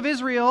the people of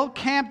Israel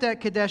camped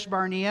at Kadesh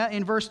Barnea,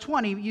 in verse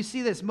 20, you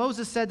see this.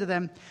 Moses said to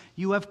them,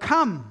 "You have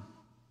come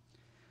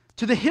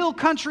to the hill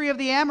country of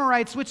the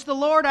Amorites, which the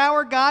Lord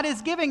our God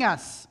is giving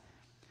us."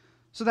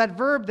 So that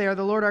verb there,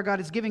 the Lord our God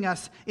is giving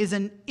us, is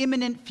an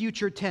imminent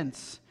future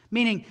tense,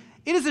 meaning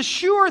it is a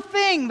sure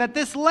thing that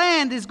this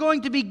land is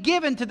going to be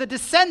given to the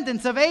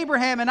descendants of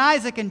Abraham and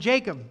Isaac and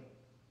Jacob.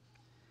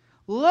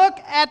 Look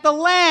at the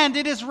land.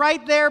 It is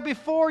right there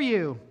before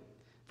you.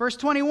 Verse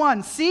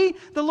 21, "See,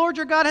 the Lord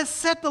your God has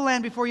set the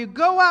land before you.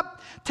 Go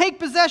up, take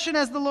possession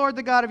as the Lord,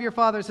 the God of your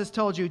fathers, has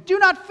told you. Do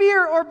not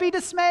fear or be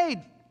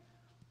dismayed."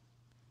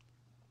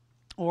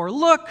 Or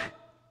look,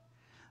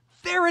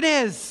 there it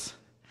is.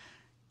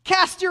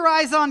 Cast your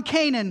eyes on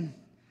Canaan,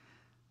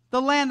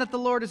 the land that the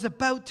Lord is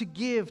about to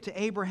give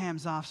to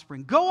Abraham's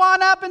offspring. Go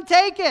on up and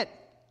take it.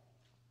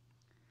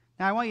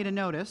 Now I want you to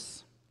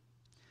notice,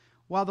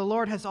 while the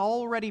Lord has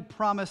already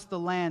promised the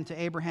land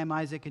to Abraham,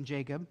 Isaac, and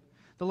Jacob,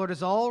 the Lord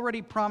has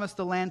already promised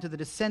the land to the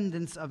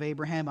descendants of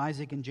Abraham,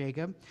 Isaac, and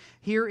Jacob,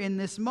 here in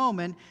this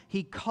moment,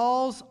 He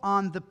calls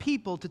on the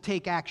people to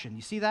take action.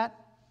 You see that?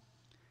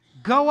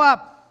 Go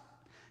up,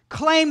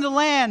 claim the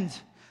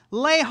land,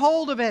 lay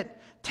hold of it,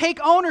 take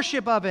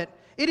ownership of it.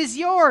 It is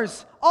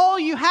yours. All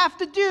you have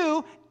to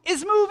do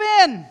is move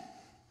in.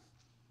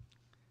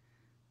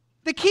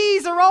 The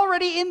keys are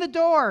already in the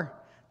door.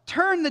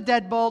 Turn the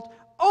deadbolt,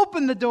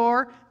 open the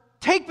door,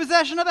 take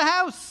possession of the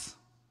house.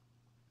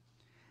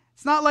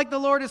 It's not like the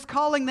Lord is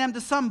calling them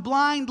to some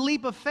blind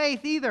leap of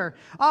faith either.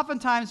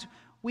 Oftentimes,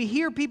 we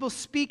hear people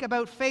speak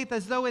about faith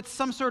as though it's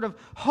some sort of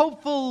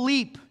hopeful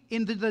leap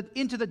into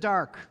the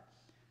dark,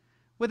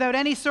 without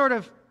any sort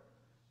of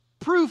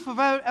proof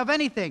of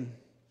anything.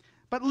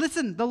 But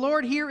listen, the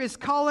Lord here is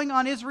calling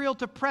on Israel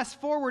to press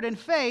forward in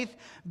faith,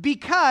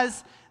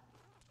 because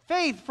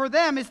faith for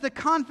them is the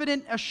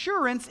confident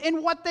assurance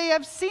in what they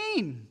have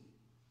seen,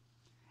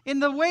 in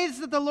the ways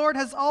that the Lord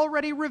has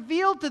already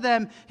revealed to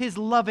them His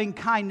loving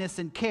kindness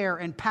and care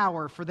and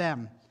power for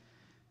them.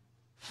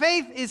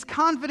 Faith is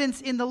confidence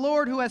in the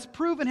Lord, who has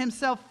proven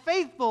Himself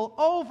faithful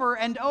over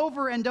and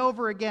over and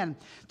over again.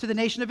 To the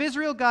nation of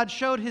Israel, God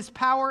showed His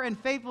power and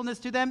faithfulness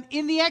to them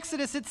in the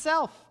Exodus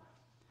itself.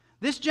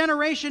 This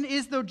generation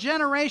is the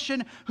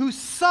generation who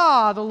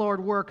saw the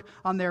Lord work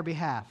on their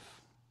behalf.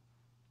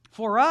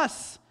 For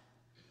us,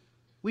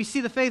 we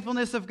see the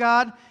faithfulness of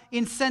God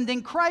in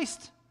sending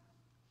Christ.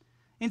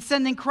 In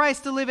sending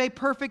Christ to live a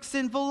perfect,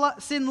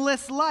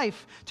 sinless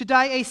life, to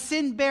die a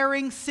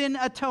sin-bearing,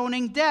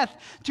 sin-atoning death,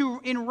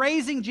 in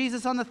raising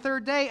Jesus on the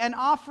third day and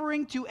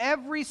offering to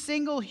every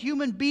single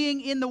human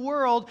being in the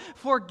world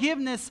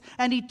forgiveness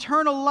and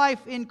eternal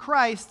life in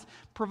Christ,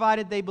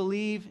 provided they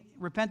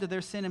repent of their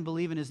sin and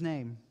believe in His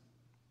name.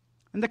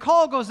 And the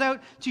call goes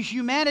out to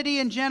humanity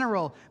in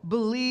general.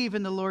 Believe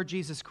in the Lord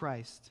Jesus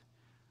Christ.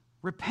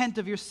 Repent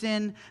of your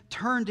sin,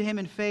 turn to him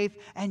in faith,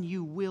 and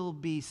you will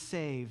be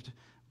saved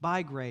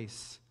by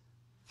grace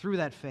through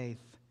that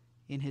faith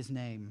in his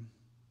name.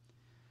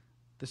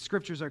 The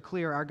scriptures are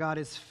clear. Our God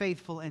is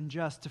faithful and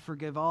just to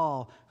forgive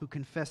all who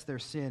confess their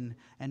sin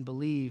and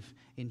believe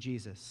in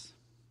Jesus.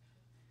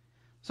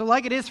 So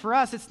like it is for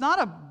us, it's not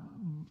a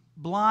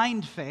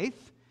blind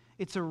faith.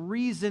 It's a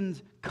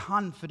reasoned,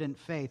 confident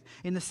faith.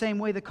 In the same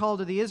way the call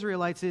to the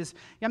Israelites is,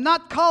 I'm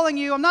not telling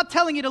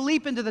you to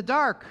leap into the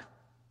dark.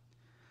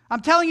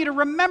 I'm telling you to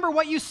remember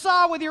what you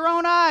saw with your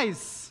own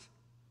eyes.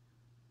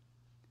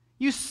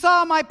 You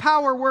saw my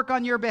power work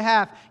on your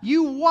behalf.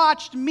 You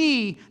watched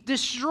me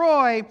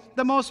destroy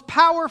the most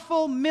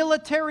powerful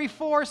military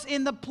force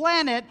in the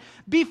planet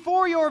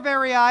before your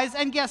very eyes.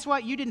 And guess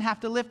what? You didn't have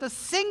to lift a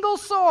single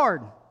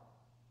sword.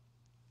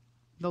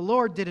 The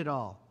Lord did it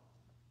all.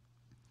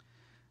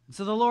 And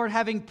so the Lord,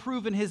 having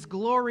proven his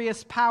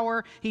glorious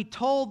power, he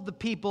told the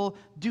people,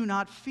 do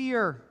not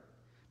fear.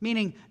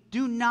 Meaning,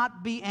 do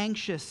not be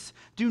anxious.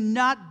 Do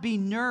not be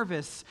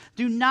nervous.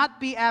 Do not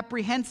be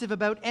apprehensive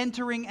about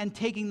entering and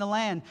taking the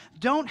land.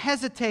 Don't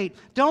hesitate.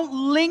 Don't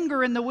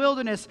linger in the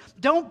wilderness.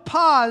 Don't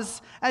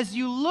pause as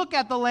you look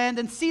at the land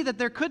and see that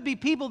there could be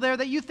people there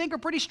that you think are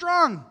pretty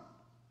strong.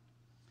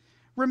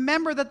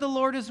 Remember that the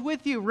Lord is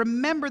with you.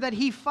 Remember that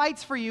he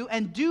fights for you,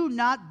 and do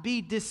not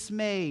be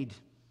dismayed.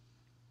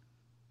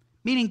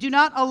 Meaning, do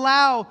not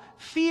allow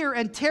fear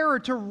and terror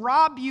to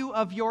rob you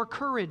of your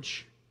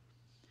courage.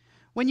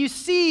 When you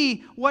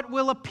see what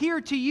will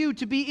appear to you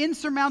to be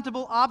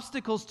insurmountable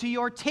obstacles to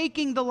your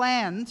taking the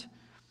land,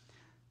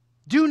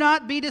 do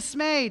not be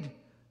dismayed.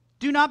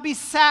 Do not be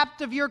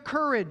sapped of your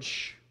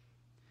courage.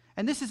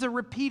 And this is a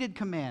repeated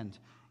command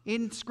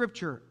in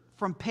Scripture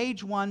from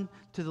page 1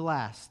 to the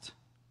last.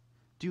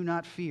 Do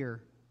not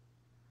fear.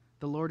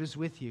 The Lord is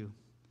with you.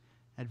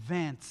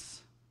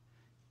 Advance.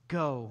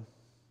 Go.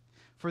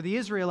 For the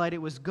Israelite,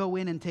 it was go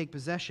in and take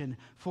possession.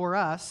 For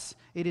us,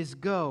 it is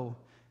go.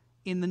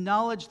 In the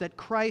knowledge that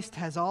Christ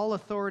has all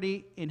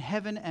authority in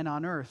heaven and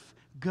on earth,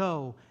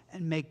 go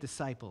and make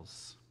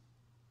disciples.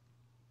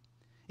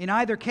 In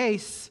either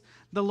case,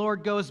 the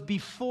Lord goes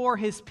before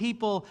his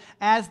people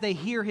as they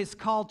hear his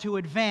call to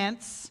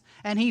advance,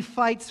 and he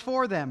fights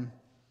for them.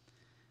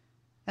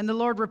 And the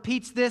Lord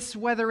repeats this,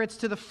 whether it's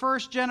to the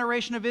first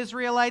generation of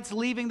Israelites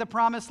leaving the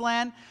promised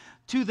land,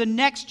 to the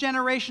next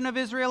generation of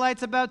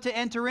Israelites about to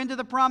enter into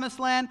the promised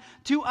land,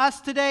 to us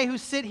today who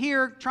sit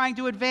here trying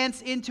to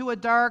advance into a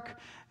dark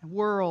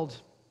world.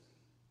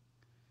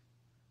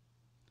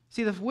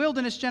 See, the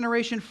wilderness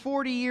generation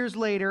 40 years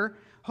later,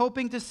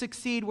 hoping to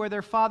succeed where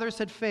their fathers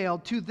had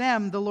failed, to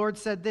them the Lord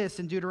said this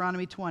in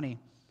Deuteronomy 20,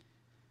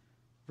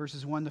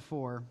 verses 1 to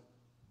 4.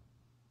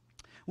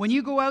 When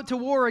you go out to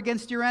war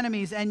against your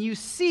enemies and you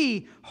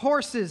see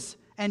horses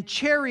and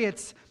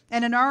chariots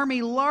and an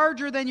army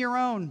larger than your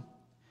own,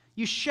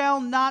 you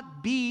shall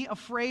not be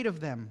afraid of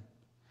them.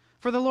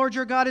 For the Lord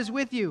your God is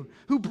with you,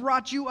 who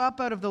brought you up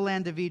out of the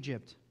land of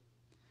Egypt.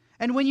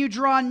 And when you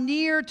draw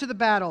near to the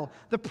battle,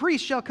 the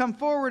priest shall come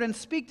forward and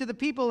speak to the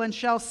people and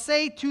shall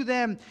say to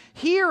them,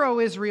 Hear, O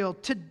Israel,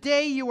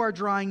 today you are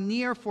drawing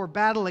near for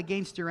battle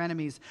against your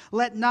enemies.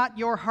 Let not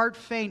your heart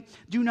faint.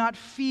 Do not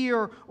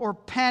fear or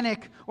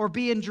panic or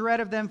be in dread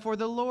of them, for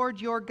the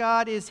Lord your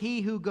God is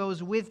he who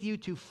goes with you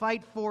to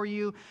fight for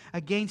you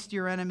against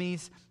your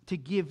enemies to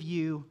give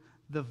you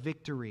the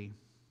victory.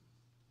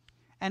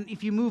 And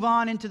if you move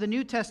on into the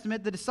New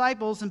Testament, the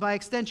disciples, and by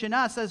extension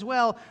us as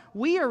well,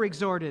 we are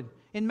exhorted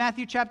in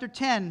Matthew chapter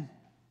 10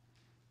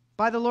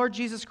 by the Lord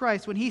Jesus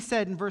Christ when he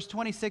said in verse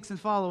 26 and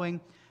following,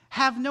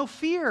 Have no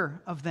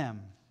fear of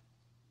them.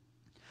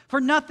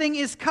 For nothing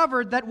is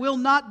covered that will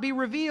not be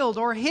revealed,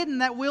 or hidden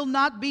that will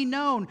not be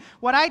known.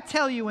 What I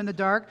tell you in the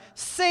dark,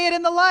 say it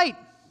in the light.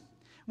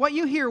 What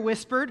you hear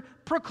whispered,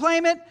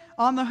 proclaim it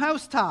on the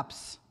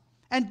housetops.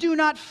 And do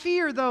not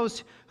fear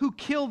those who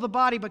kill the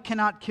body but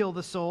cannot kill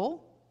the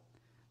soul.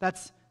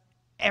 That's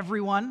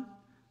everyone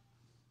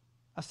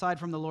aside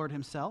from the Lord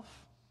himself.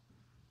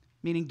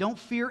 Meaning, don't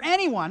fear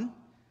anyone,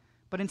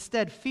 but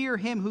instead fear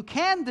him who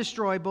can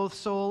destroy both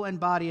soul and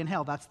body in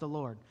hell. That's the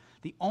Lord.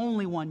 The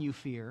only one you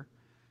fear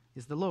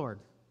is the Lord.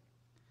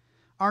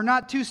 Are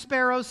not 2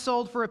 sparrows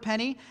sold for a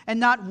penny, and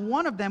not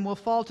one of them will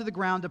fall to the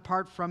ground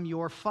apart from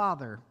your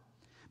Father?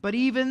 But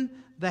even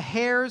the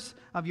hairs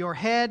of your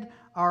head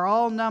are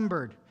all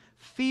numbered.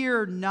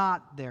 Fear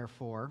not,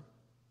 therefore.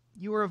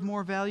 You are of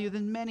more value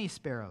than many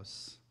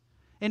sparrows.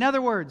 In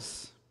other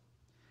words,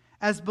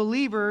 as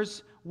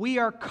believers, we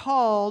are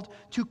called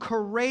to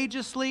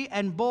courageously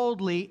and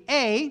boldly,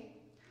 A,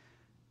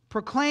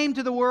 proclaim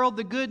to the world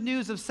the good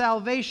news of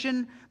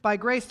salvation by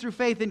grace through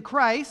faith in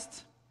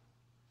Christ,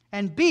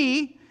 and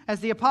B, as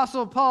the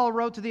Apostle Paul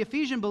wrote to the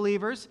Ephesian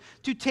believers,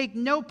 to take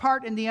no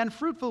part in the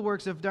unfruitful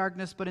works of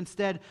darkness, but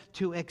instead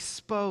to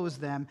expose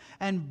them.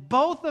 And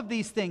both of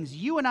these things,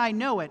 you and I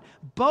know it,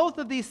 both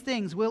of these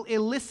things will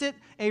elicit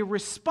a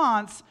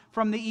response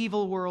from the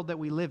evil world that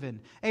we live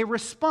in. A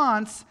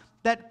response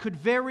that could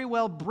very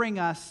well bring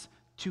us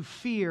to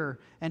fear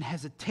and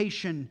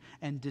hesitation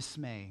and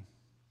dismay.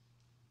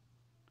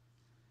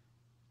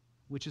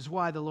 Which is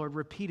why the Lord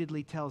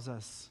repeatedly tells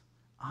us,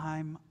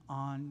 I'm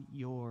on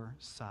your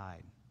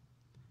side.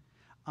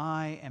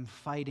 I am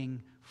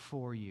fighting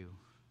for you.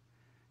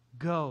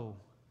 Go.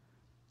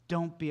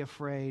 Don't be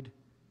afraid.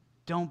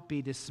 Don't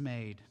be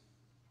dismayed.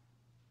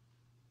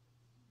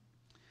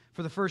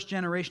 For the first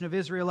generation of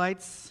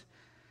Israelites,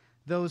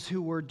 those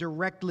who were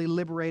directly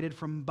liberated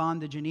from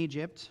bondage in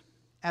Egypt,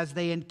 as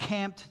they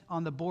encamped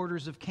on the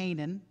borders of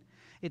Canaan,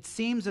 it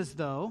seems as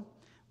though,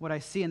 what I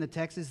see in the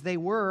text is they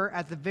were,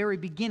 at the very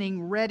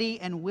beginning, ready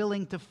and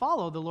willing to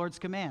follow the Lord's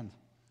command.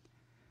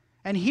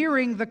 And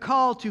hearing the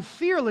call to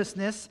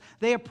fearlessness,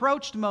 they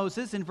approached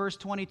Moses in verse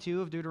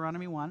 22 of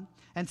Deuteronomy 1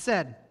 and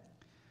said,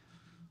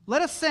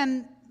 let us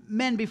send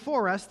men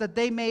before us that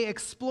they may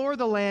explore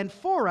the land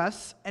for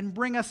us and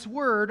bring us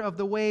word of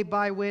the way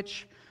by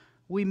which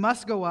we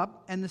must go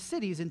up and the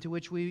cities into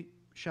which we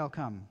shall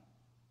come.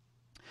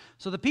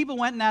 So the people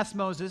went and asked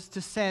Moses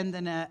to send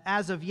an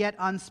as of yet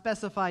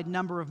unspecified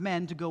number of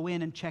men to go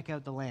in and check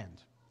out the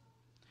land.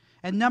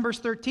 And Numbers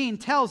 13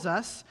 tells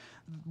us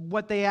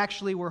what they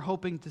actually were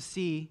hoping to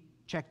see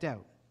checked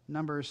out.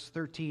 Numbers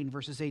 13,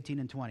 verses 18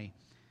 and 20.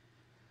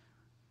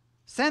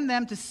 Send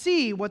them to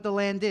see what the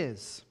land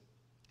is,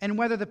 and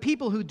whether the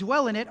people who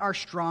dwell in it are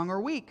strong or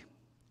weak,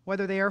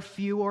 whether they are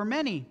few or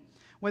many,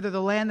 whether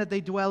the land that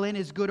they dwell in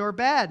is good or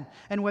bad,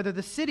 and whether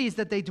the cities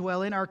that they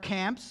dwell in are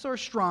camps or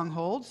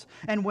strongholds,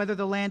 and whether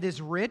the land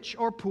is rich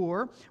or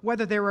poor,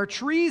 whether there are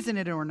trees in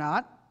it or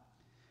not.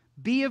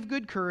 Be of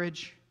good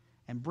courage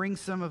and bring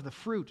some of the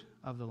fruit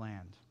of the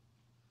land.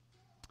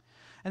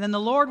 And then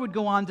the Lord would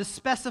go on to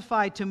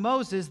specify to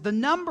Moses the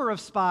number of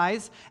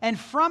spies and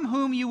from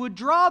whom you would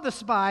draw the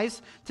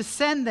spies to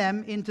send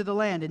them into the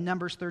land. In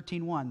Numbers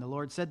 13:1, the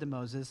Lord said to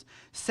Moses,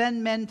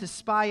 send men to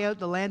spy out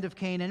the land of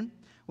Canaan,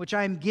 which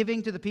I am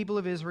giving to the people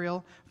of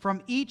Israel.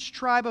 From each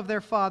tribe of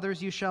their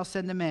fathers you shall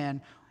send a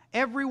man,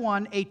 every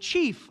one a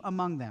chief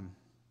among them.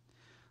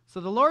 So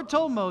the Lord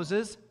told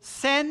Moses,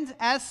 send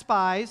as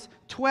spies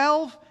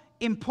 12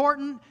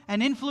 important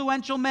and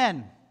influential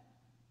men,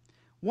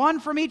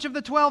 one from each of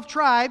the 12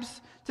 tribes,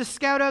 to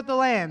scout out the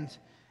land.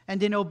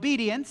 And in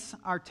obedience,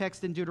 our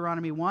text in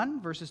Deuteronomy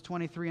 1, verses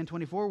 23 and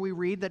 24, we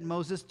read that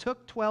Moses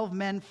took 12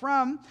 men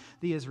from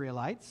the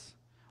Israelites,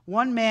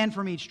 one man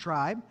from each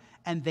tribe,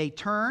 and they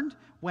turned,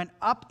 went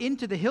up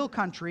into the hill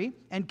country,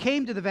 and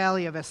came to the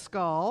valley of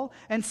Escol,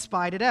 and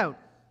spied it out.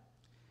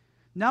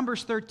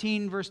 Numbers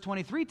 13, verse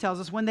 23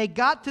 tells us when they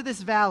got to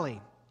this valley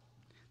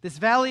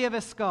of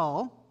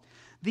Escol,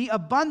 the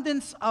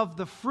abundance of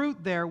the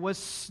fruit there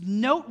was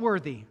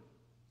noteworthy.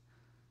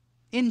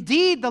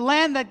 Indeed, the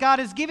land that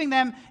God is giving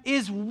them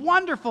is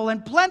wonderful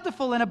and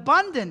plentiful and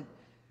abundant.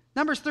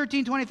 Numbers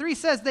 13:23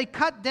 says, they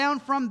cut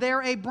down from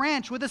there a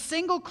branch with a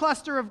single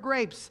cluster of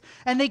grapes,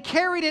 and they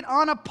carried it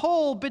on a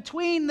pole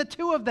between the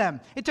two of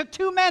them. It took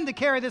 2 men to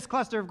carry this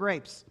cluster of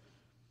grapes.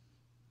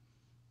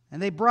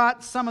 And they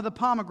brought some of the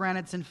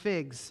pomegranates and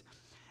figs.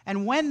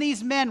 And when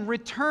these men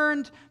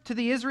returned to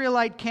the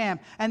Israelite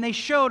camp and they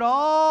showed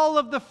all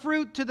of the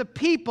fruit to the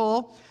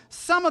people,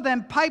 some of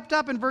them piped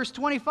up in verse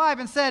 25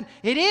 and said,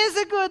 it is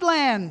a good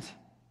land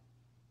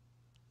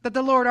that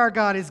the Lord our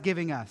God is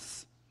giving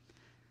us.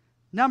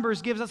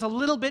 Numbers gives us a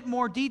little bit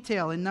more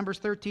detail in Numbers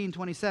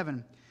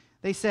 13:27.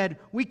 They said,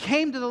 we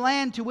came to the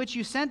land to which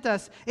you sent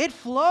us. It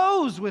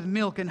flows with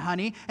milk and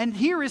honey, and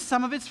here is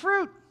some of its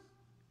fruit.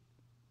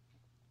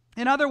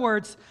 In other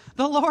words,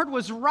 the Lord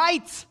was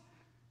right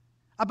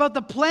about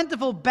the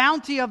plentiful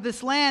bounty of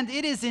this land.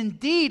 It is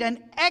indeed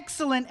an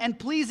excellent and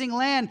pleasing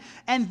land,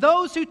 and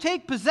those who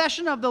take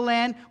possession of the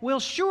land will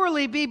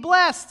surely be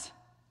blessed.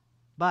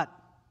 But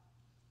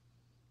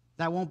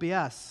that won't be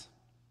us,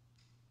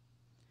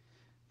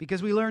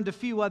 because we learned a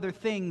few other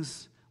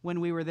things when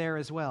we were there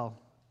as well.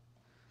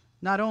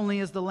 Not only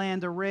is the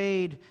land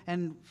arrayed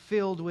and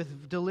filled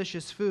with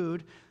delicious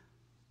food,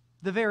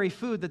 the very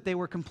food that they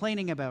were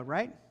complaining about,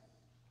 right?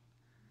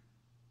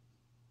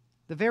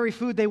 The very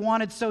food they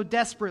wanted so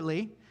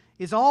desperately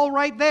is all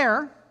right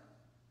there.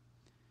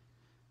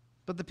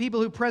 But the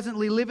people who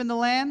presently live in the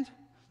land,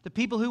 the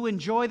people who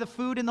enjoy the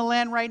food in the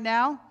land right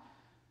now,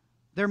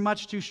 they're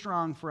much too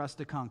strong for us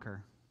to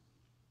conquer.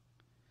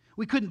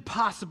 We couldn't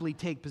possibly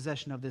take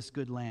possession of this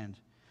good land.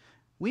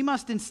 We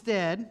must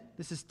instead,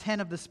 this is 10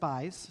 of the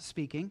spies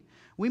speaking,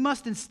 we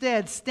must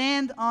instead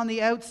stand on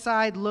the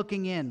outside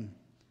looking in.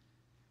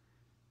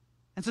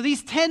 And so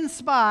these 10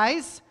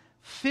 spies,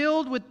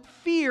 filled with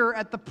fear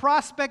at the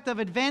prospect of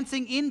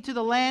advancing into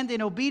the land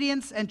in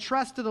obedience and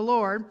trust to the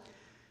Lord,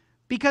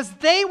 because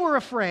they were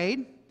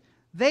afraid,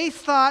 they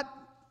sought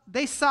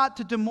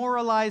to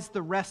demoralize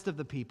the rest of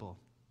the people.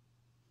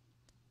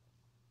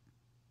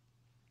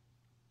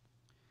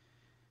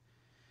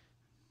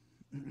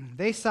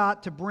 They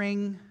sought to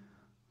bring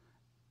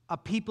a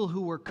people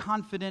who were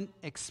confident,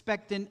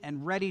 expectant,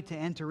 and ready to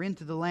enter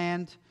into the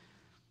land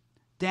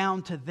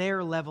down to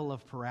their level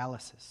of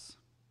paralysis,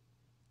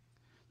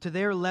 to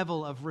their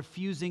level of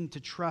refusing to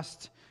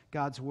trust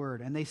God's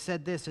word. And they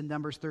said this in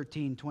Numbers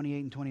 13, 28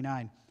 and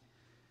 29.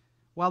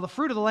 While the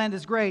fruit of the land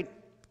is great,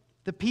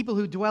 the people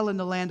who dwell in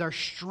the land are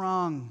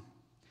strong,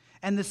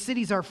 and the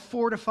cities are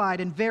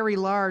fortified and very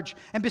large.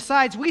 And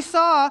besides, we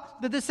saw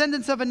the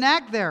descendants of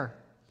Anak there.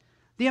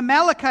 The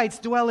Amalekites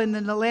dwell in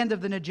the land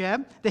of the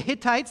Negeb. The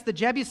Hittites, the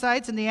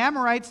Jebusites, and the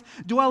Amorites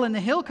dwell in the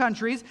hill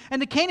countries.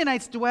 And the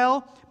Canaanites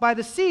dwell by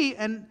the sea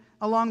and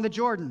along the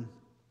Jordan.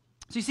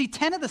 So you see,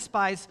 10 of the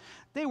spies,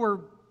 they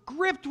were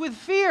gripped with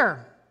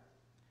fear.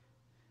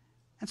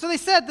 And so they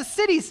said, the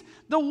cities,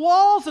 the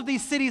walls of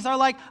these cities are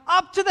like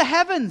up to the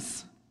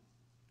heavens.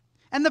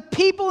 And the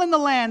people in the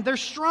land, they're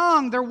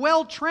strong, they're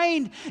well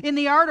trained in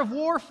the art of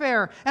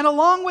warfare. And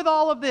along with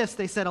all of this,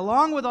 they said,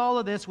 along with all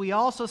of this, we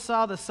also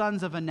saw the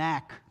sons of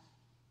Anak.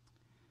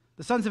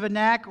 The sons of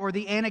Anak, or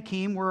the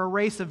Anakim, were a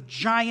race of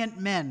giant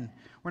men.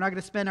 We're not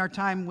going to spend our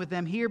time with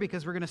them here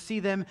because we're going to see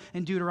them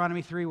in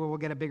Deuteronomy 3 where we'll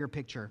get a bigger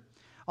picture.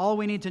 All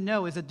we need to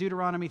know is that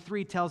Deuteronomy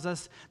 3 tells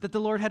us that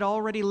the Lord had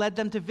already led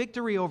them to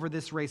victory over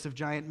this race of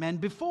giant men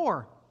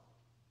before.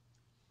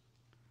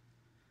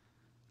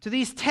 To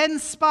these 10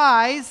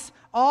 spies,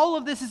 all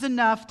of this is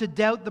enough to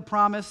doubt the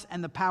promise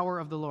and the power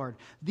of the Lord.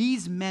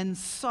 These men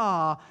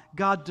saw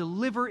God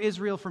deliver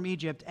Israel from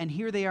Egypt, and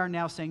here they are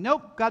now saying,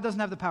 nope, God doesn't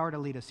have the power to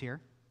lead us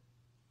here.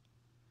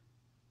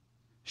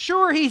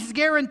 Sure, he's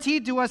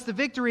guaranteed to us the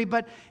victory,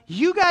 but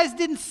you guys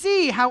didn't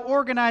see how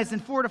organized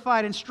and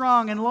fortified and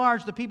strong and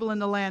large the people in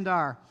the land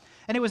are.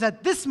 And it was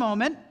at this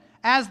moment,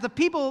 as the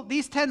people,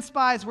 these 10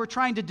 spies were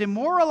trying to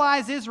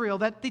demoralize Israel,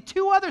 that the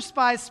 2 other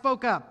spies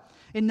spoke up.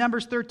 In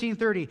Numbers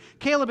 13:30,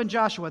 Caleb and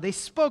Joshua, they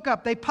spoke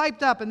up, they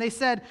piped up, and they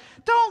said,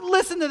 don't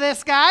listen to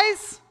this,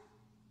 guys.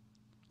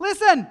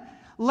 Listen,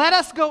 let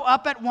us go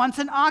up at once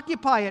and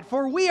occupy it,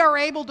 for we are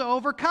able to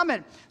overcome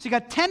it. So you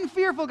got 10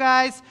 fearful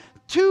guys,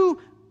 2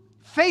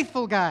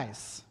 faithful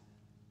guys.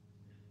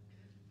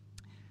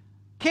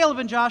 Caleb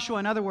and Joshua,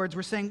 in other words,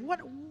 were saying,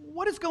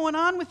 what is going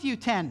on with you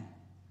 10?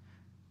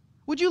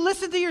 Would you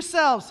listen to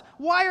yourselves?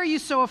 Why are you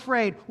so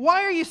afraid?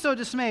 Why are you so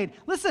dismayed?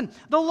 Listen,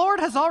 the Lord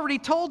has already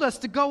told us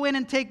to go in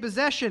and take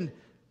possession.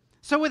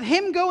 So with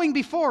him going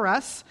before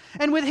us,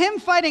 and with him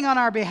fighting on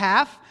our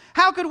behalf,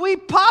 how could we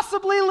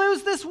possibly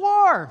lose this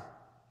war?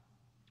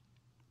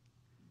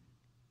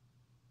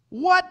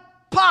 What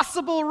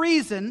possible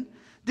reason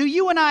do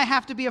you and I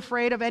have to be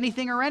afraid of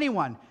anything or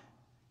anyone?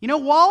 You know,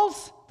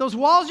 walls? Those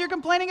walls you're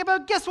complaining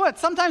about? Guess what?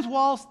 Sometimes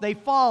walls, they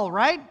fall,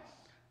 right?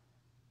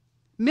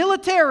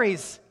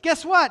 Militaries,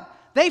 guess what?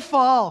 They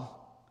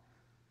fall.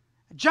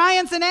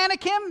 Giants in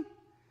Anakim?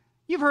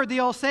 You've heard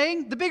the old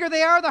saying, the bigger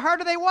they are, the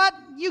harder they what?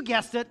 You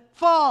guessed it,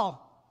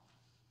 fall.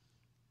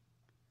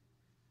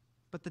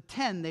 But the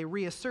 10, they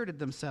reasserted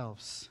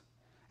themselves.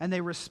 And they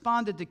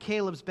responded to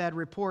Caleb's bad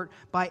report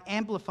by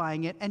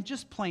amplifying it and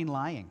just plain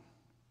lying.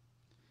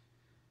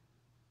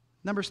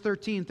 Numbers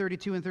 13,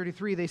 32, and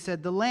 33, they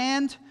said, the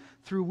land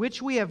through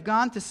which we have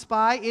gone to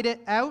spy it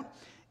out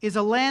is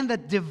a land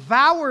that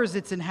devours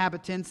its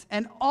inhabitants,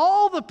 and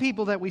all the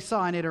people that we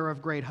saw in it are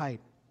of great height.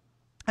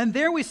 And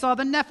there we saw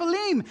the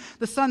Nephilim,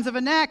 the sons of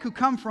Anak, who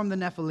come from the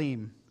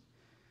Nephilim.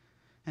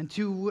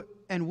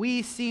 And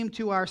we seem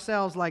to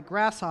ourselves like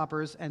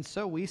grasshoppers, and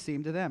so we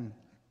seem to them.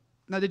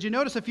 Now, did you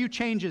notice a few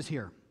changes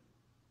here?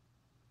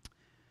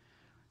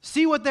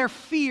 See what their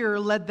fear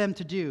led them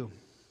to do.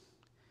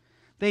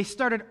 They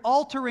started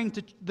altering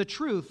the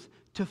truth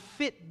to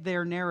fit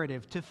their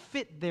narrative, to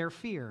fit their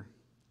fear.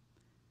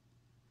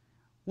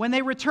 When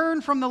they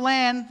returned from the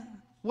land,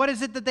 what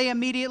is it that they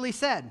immediately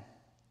said?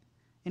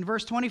 In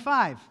verse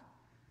 25,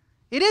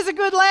 it is a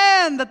good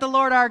land that the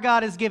Lord our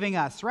God is giving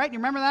us, right? You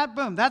remember that?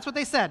 Boom, that's what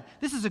they said.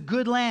 This is a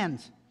good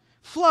land,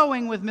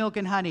 flowing with milk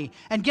and honey.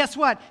 And guess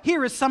what?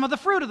 Here is some of the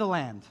fruit of the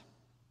land.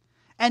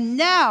 And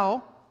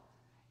now,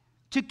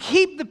 to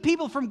keep the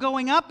people from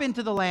going up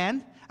into the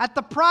land, at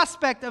the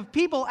prospect of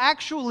people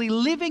actually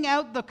living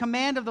out the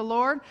command of the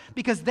Lord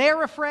because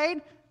they're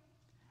afraid,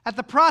 at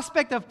the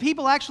prospect of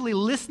people actually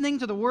listening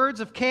to the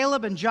words of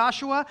Caleb and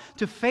Joshua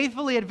to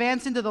faithfully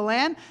advance into the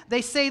land,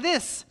 they say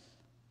this,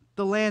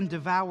 the land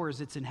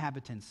devours its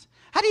inhabitants.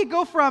 How do you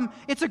go from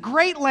it's a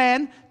great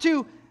land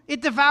to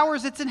it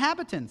devours its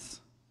inhabitants?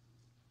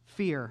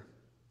 Fear.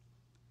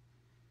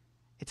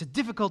 It's a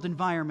difficult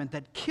environment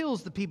that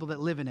kills the people that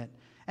live in it.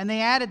 And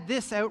they added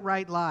this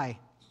outright lie.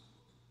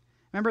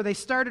 Remember, they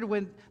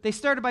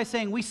started by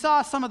saying, we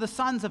saw some of the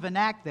sons of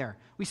Anak there.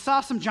 We saw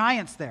some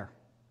giants there.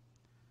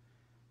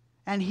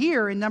 And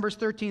here in Numbers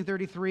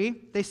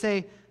 13:33, they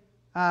say,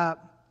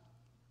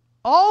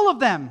 all of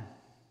them.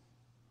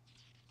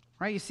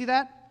 Right, you see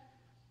that?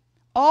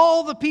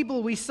 All the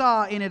people we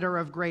saw in it are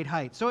of great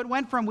height. So it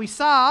went from we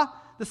saw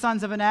the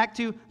sons of Anak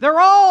to they're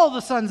all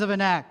the sons of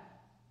Anak.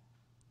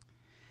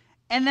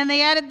 And then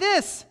they added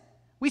this.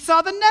 We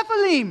saw the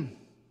Nephilim.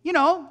 You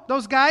know,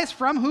 those guys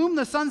from whom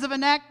the sons of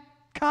Anak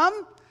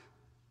come.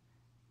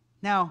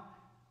 Now,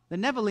 the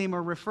Nephilim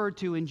are referred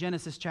to in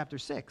Genesis chapter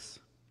 6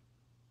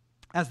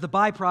 as the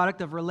byproduct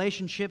of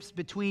relationships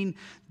between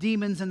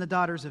demons and the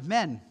daughters of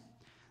men.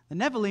 The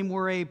Nephilim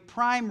were a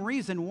prime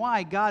reason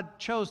why God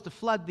chose to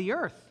flood the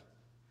earth.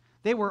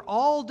 They were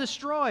all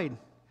destroyed,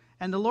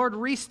 and the Lord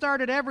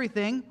restarted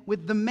everything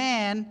with the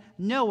man,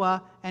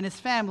 Noah, and his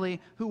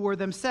family, who were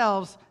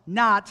themselves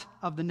not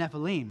of the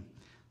Nephilim.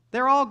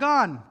 They're all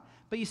gone.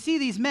 But you see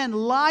these men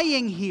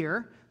lying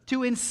here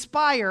to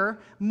inspire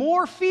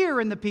more fear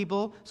in the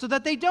people so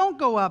that they don't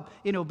go up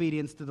in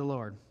obedience to the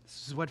Lord.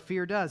 This is what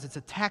fear does. It's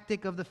a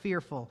tactic of the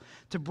fearful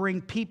to bring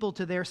people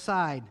to their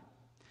side,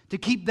 to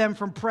keep them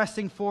from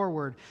pressing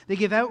forward. They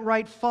give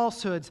outright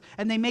falsehoods,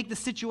 and they make the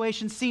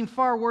situation seem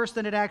far worse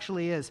than it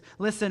actually is.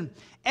 Listen,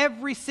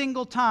 every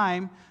single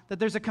time that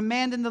there's a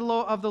command in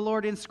of the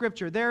Lord in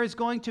Scripture, there is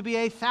going to be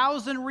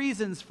 1,000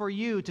 reasons for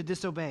you to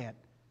disobey it.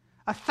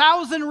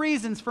 1,000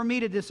 reasons for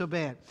me to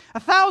disobey it.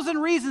 1,000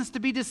 reasons to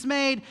be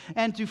dismayed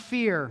and to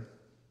fear.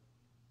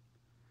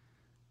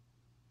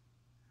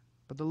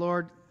 But the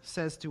Lord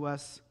says to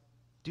us,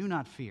 do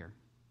not fear.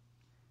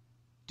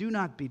 Do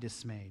not be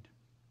dismayed.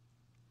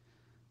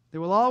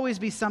 There will always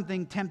be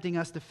something tempting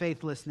us to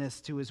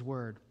faithlessness to His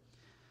Word.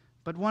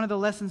 But one of the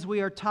lessons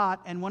we are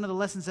taught, and one of the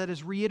lessons that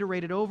is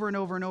reiterated over and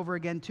over and over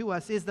again to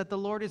us, is that the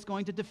Lord is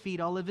going to defeat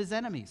all of His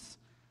enemies.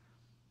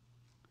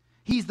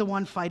 He's the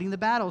one fighting the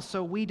battle,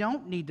 so we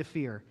don't need to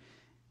fear.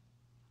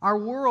 Our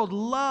world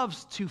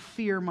loves to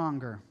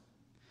fearmonger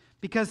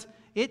because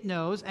it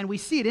knows, and we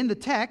see it in the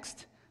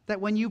text, that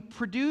when you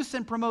produce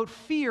and promote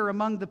fear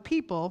among the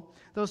people,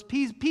 those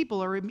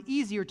people are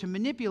easier to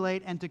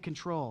manipulate and to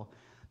control.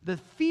 The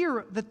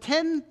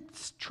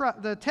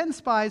 10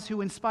 spies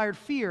who inspired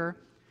fear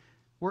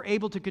were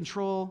able to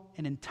control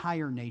an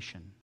entire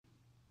nation,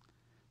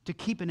 to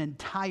keep an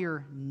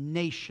entire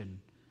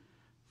nation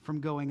from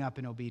going up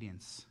in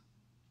obedience.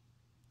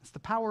 It's the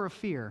power of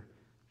fear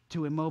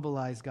to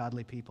immobilize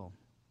godly people.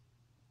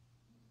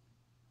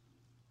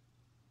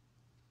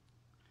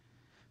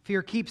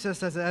 Fear keeps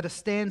us at a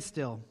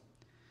standstill.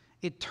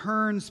 It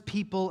turns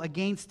people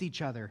against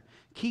each other,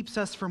 keeps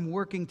us from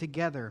working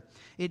together.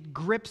 It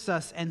grips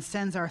us and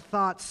sends our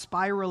thoughts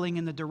spiraling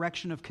in the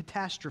direction of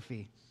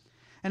catastrophe.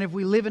 And if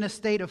we live in a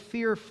state of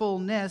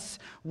fearfulness,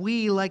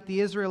 we, like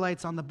the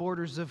Israelites on the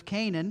borders of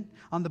Canaan,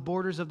 on the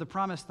borders of the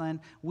Promised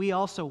Land, we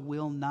also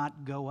will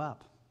not go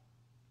up,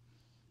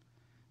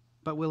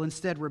 but will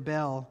instead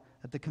rebel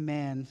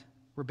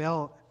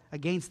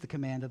against the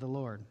command of the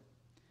Lord.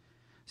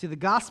 See, the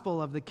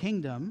gospel of the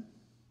kingdom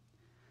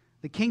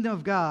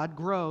of God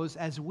grows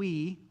as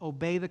we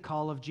obey the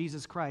call of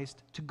Jesus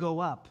Christ to go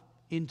up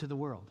into the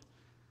world,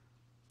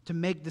 to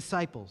make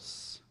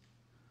disciples,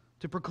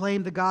 to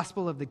proclaim the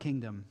gospel of the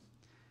kingdom.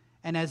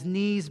 And as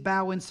knees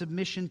bow in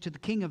submission to the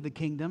King of the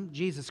kingdom,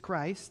 Jesus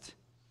Christ,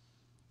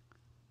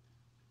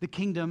 the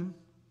kingdom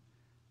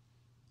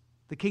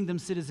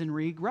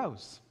citizenry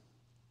grows.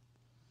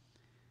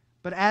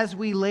 But as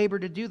we labor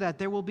to do that,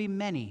 there will be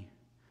many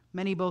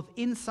both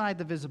inside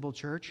the visible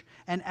church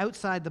and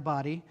outside the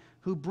body,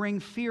 who bring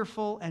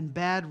fearful and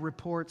bad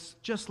reports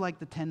just like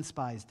the 10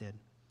 spies did.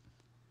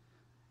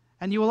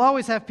 And you will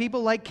always have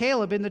people like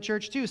Caleb in the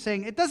church too,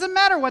 saying, it doesn't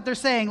matter what they're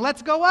saying,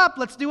 let's go up,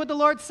 let's do what the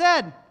Lord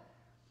said.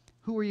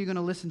 Who are you going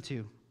to listen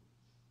to?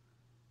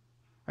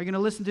 Are you going to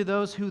listen to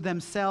those who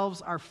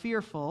themselves are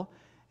fearful,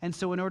 and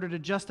so in order to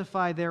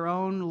justify their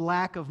own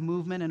lack of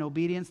movement and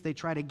obedience, they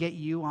try to get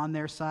you on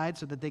their side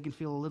so that they can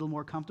feel a little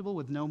more comfortable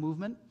with no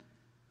movement?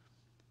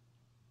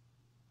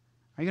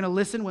 Are you going to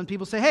listen when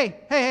people say,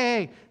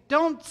 hey,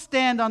 don't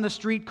stand on the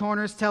street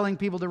corners telling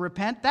people to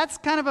repent? That's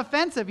kind of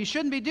offensive. You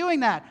shouldn't be doing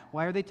that.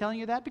 Why are they telling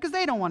you that? Because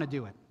they don't want to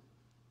do it.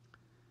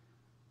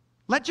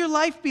 Let your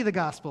life be the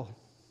gospel.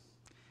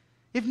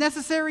 If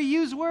necessary,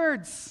 use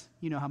words.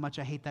 You know how much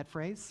I hate that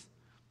phrase.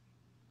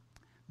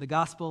 The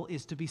gospel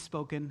is to be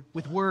spoken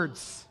with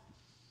words.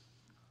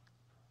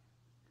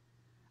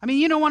 I mean,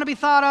 you don't want to be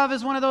thought of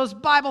as one of those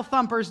Bible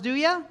thumpers, do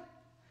you?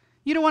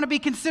 You don't want to be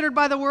considered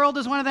by the world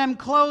as one of them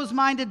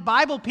closed-minded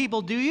Bible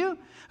people, do you?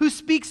 Who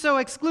speak so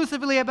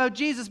exclusively about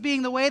Jesus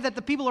being the way that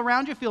the people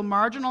around you feel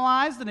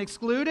marginalized and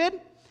excluded?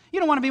 You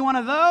don't want to be one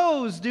of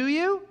those, do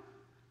you?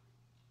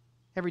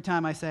 Every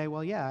time I say,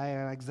 well,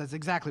 yeah, that's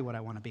exactly what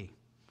I want to be.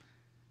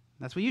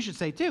 That's what you should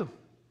say too.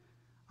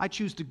 I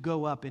choose to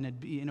go up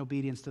in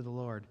obedience to the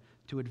Lord,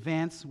 to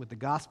advance with the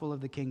gospel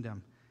of the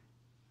kingdom.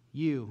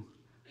 You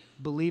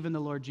believe in the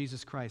Lord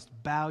Jesus Christ.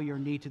 Bow your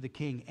knee to the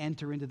King.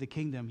 Enter into the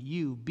kingdom.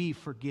 You be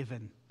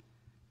forgiven.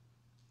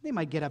 They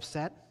might get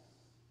upset.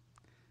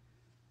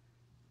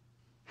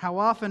 How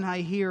often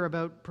I hear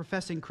about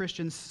professing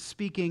Christians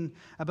speaking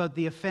about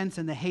the offense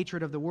and the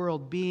hatred of the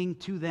world being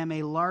to them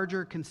a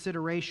larger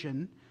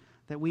consideration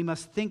that we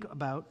must think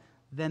about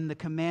than the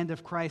command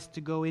of Christ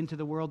to go into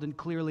the world and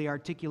clearly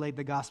articulate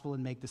the gospel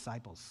and make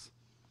disciples.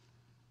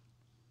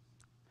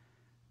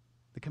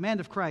 The command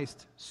of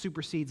Christ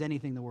supersedes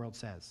anything the world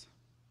says.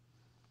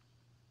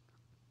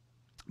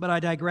 But I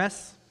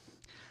digress.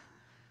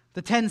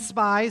 The 10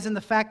 spies and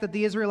the fact that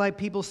the Israelite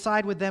people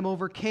side with them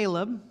over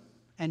Caleb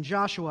and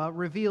Joshua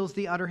reveals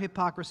the utter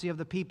hypocrisy of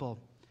the people.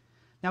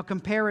 Now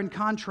compare and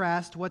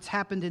contrast what's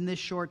happened in this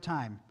short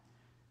time.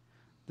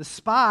 The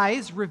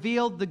spies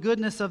revealed the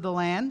goodness of the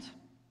land,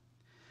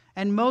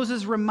 and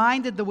Moses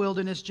reminded the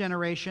wilderness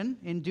generation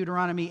in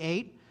Deuteronomy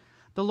 8,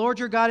 the Lord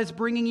your God is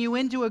bringing you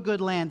into a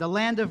good land, a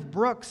land of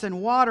brooks and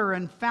water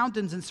and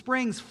fountains and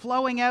springs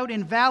flowing out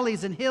in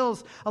valleys and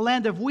hills, a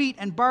land of wheat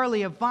and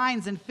barley, of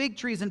vines and fig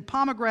trees and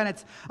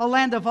pomegranates, a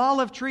land of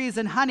olive trees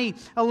and honey,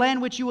 a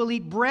land which you will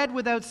eat bread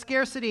without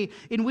scarcity,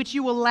 in which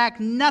you will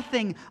lack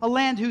nothing, a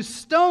land whose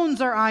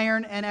stones are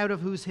iron and out of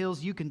whose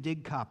hills you can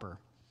dig copper.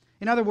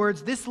 In other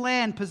words, this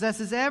land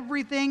possesses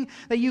everything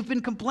that you've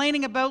been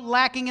complaining about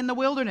lacking in the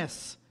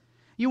wilderness.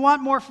 You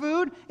want more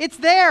food? It's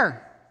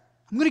there.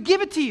 I'm going to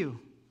give it to you.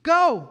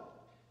 Go.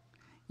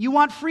 You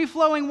want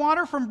free-flowing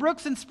water from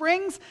brooks and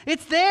springs?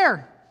 It's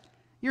there.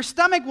 Your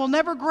stomach will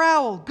never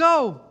growl.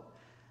 Go.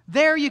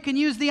 There you can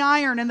use the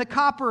iron and the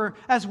copper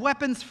as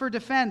weapons for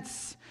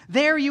defense.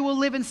 There you will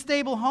live in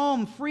stable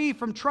home, free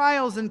from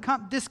trials and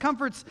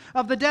discomforts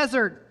of the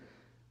desert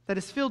that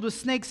is filled with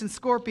snakes and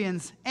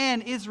scorpions.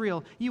 And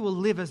Israel, you will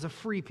live as a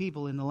free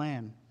people in the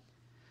land.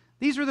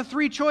 These were the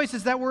three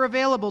choices that were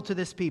available to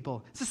this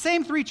people. It's the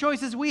same three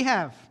choices we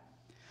have.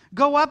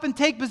 Go up and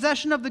take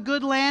possession of the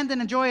good land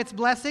and enjoy its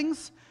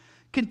blessings.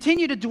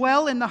 Continue to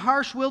dwell in the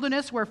harsh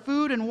wilderness where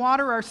food and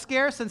water are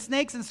scarce and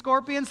snakes and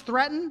scorpions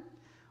threaten.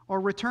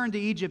 Or return to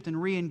Egypt and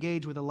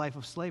re-engage with a life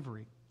of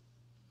slavery.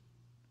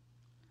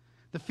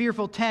 The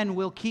fearful 10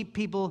 will keep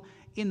people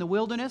in the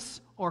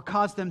wilderness or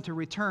cause them to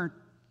return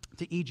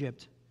to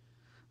Egypt.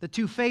 The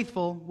two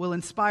faithful will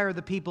inspire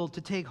the people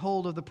to take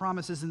hold of the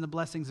promises and the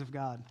blessings of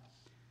God.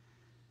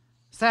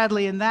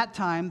 Sadly, in that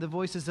time, the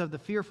voices of the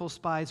fearful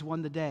spies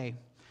won the day.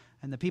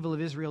 And the people of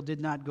Israel did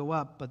not go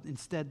up, but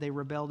instead they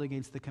rebelled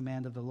against the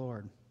command of the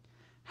Lord.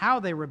 How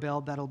they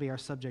rebelled, that'll be our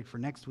subject for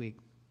next week.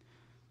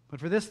 But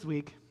for this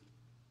week,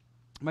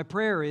 my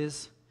prayer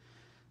is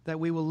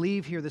that we will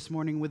leave here this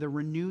morning with a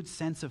renewed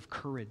sense of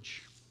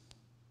courage,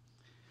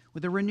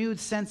 with a renewed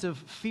sense of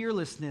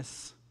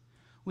fearlessness,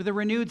 with a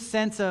renewed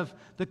sense of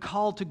the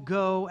call to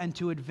go and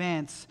to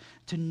advance,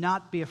 to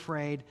not be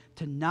afraid,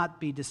 to not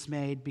be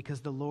dismayed,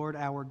 because the Lord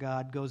our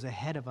God goes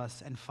ahead of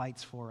us and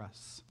fights for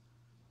us.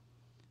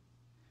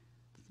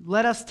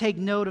 Let us take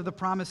note of the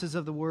promises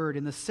of the word.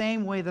 In the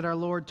same way that our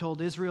Lord told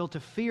Israel to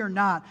fear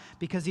not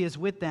because he is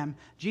with them,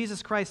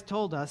 Jesus Christ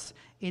told us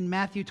in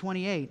Matthew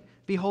 28,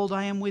 behold,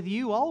 I am with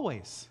you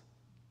always,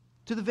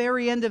 to the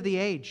very end of the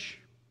age.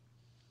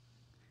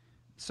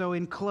 So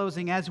in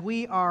closing, as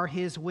we are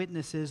his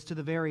witnesses to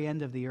the very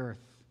end of the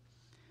earth,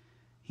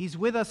 he's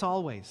with us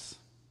always.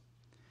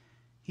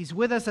 He's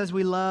with us as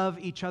we love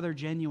each other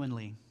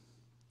genuinely,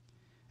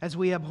 as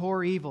we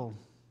abhor evil,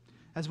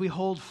 as we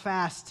hold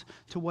fast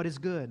to what is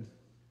good,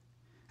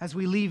 as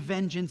we leave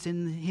vengeance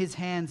in his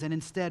hands and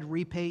instead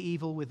repay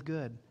evil with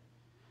good,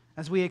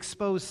 as we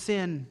expose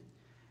sin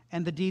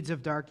and the deeds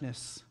of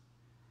darkness.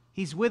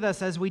 He's with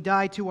us as we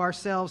die to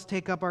ourselves,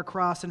 take up our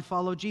cross, and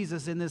follow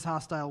Jesus in this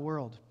hostile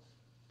world.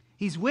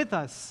 He's with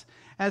us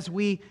as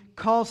we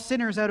call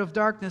sinners out of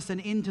darkness and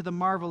into the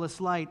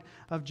marvelous light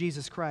of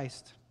Jesus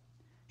Christ.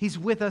 He's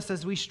with us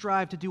as we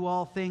strive to do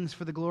all things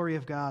for the glory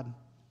of God.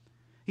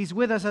 He's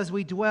with us as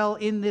we dwell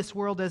in this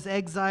world as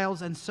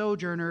exiles and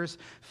sojourners,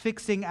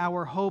 fixing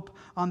our hope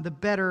on the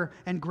better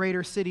and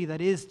greater city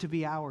that is to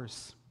be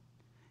ours.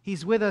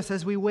 He's with us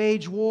as we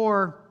wage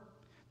war,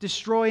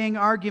 destroying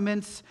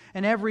arguments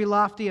and every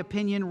lofty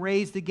opinion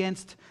raised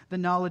against the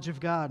knowledge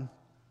of God.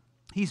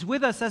 He's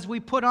with us as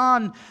we put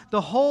on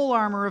the whole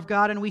armor of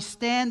God and we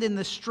stand in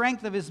the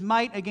strength of his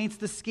might against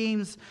the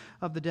schemes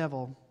of the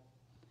devil.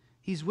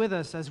 He's with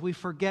us as we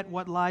forget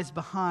what lies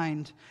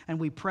behind and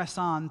we press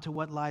on to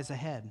what lies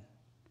ahead.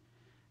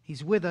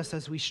 He's with us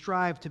as we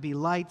strive to be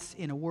lights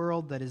in a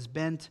world that is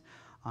bent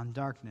on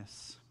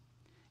darkness.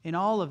 In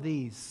all of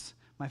these,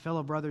 my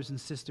fellow brothers and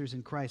sisters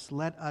in Christ,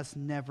 let us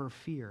never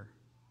fear,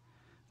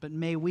 but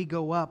may we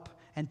go up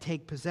and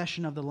take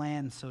possession of the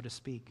land, so to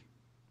speak.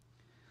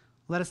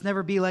 Let us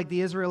never be like the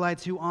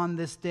Israelites who on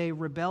this day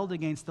rebelled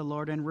against the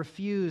Lord and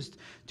refused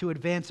to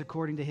advance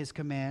according to his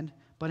command,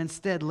 but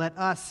instead let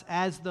us,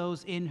 as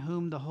those in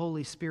whom the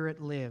Holy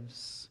Spirit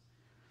lives,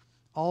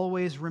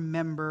 always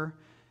remember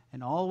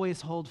and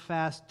always hold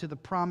fast to the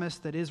promise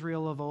that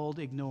Israel of old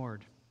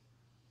ignored.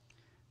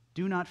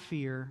 Do not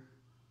fear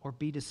or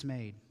be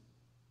dismayed.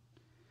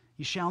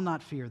 You shall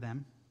not fear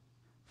them,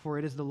 for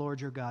it is the Lord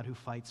your God who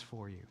fights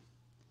for you.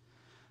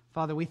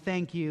 Father, we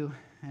thank you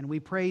and we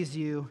praise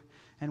you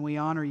and we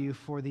honor you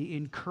for the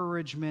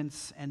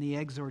encouragements and the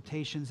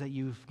exhortations that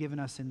you've given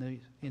us in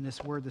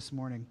this word this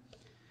morning.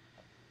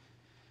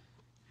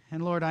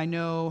 And Lord, I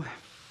know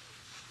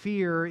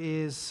fear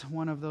is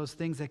one of those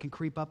things that can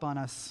creep up on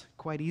us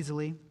quite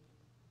easily.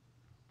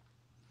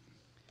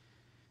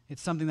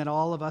 It's something that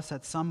all of us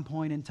at some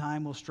point in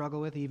time will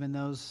struggle with, even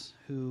those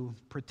who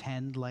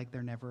pretend like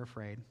they're never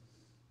afraid.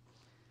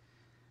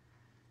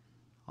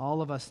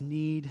 All of us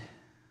need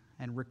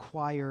and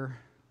require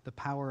the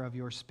power of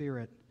your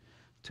Spirit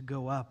to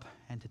go up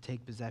and to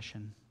take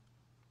possession,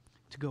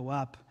 to go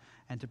up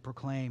and to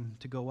proclaim,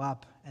 to go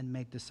up and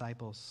make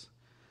disciples.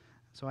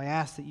 So I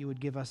ask that you would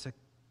give us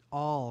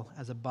all,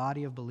 as a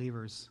body of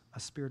believers, a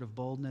spirit of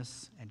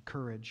boldness and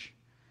courage.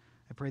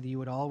 I pray that you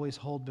would always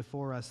hold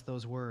before us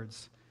those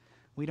words.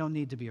 We don't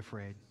need to be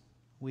afraid.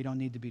 We don't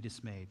need to be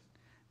dismayed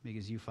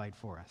because you fight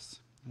for us.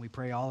 And we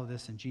pray all of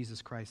this in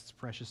Jesus Christ's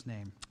precious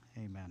name.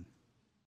 Amen.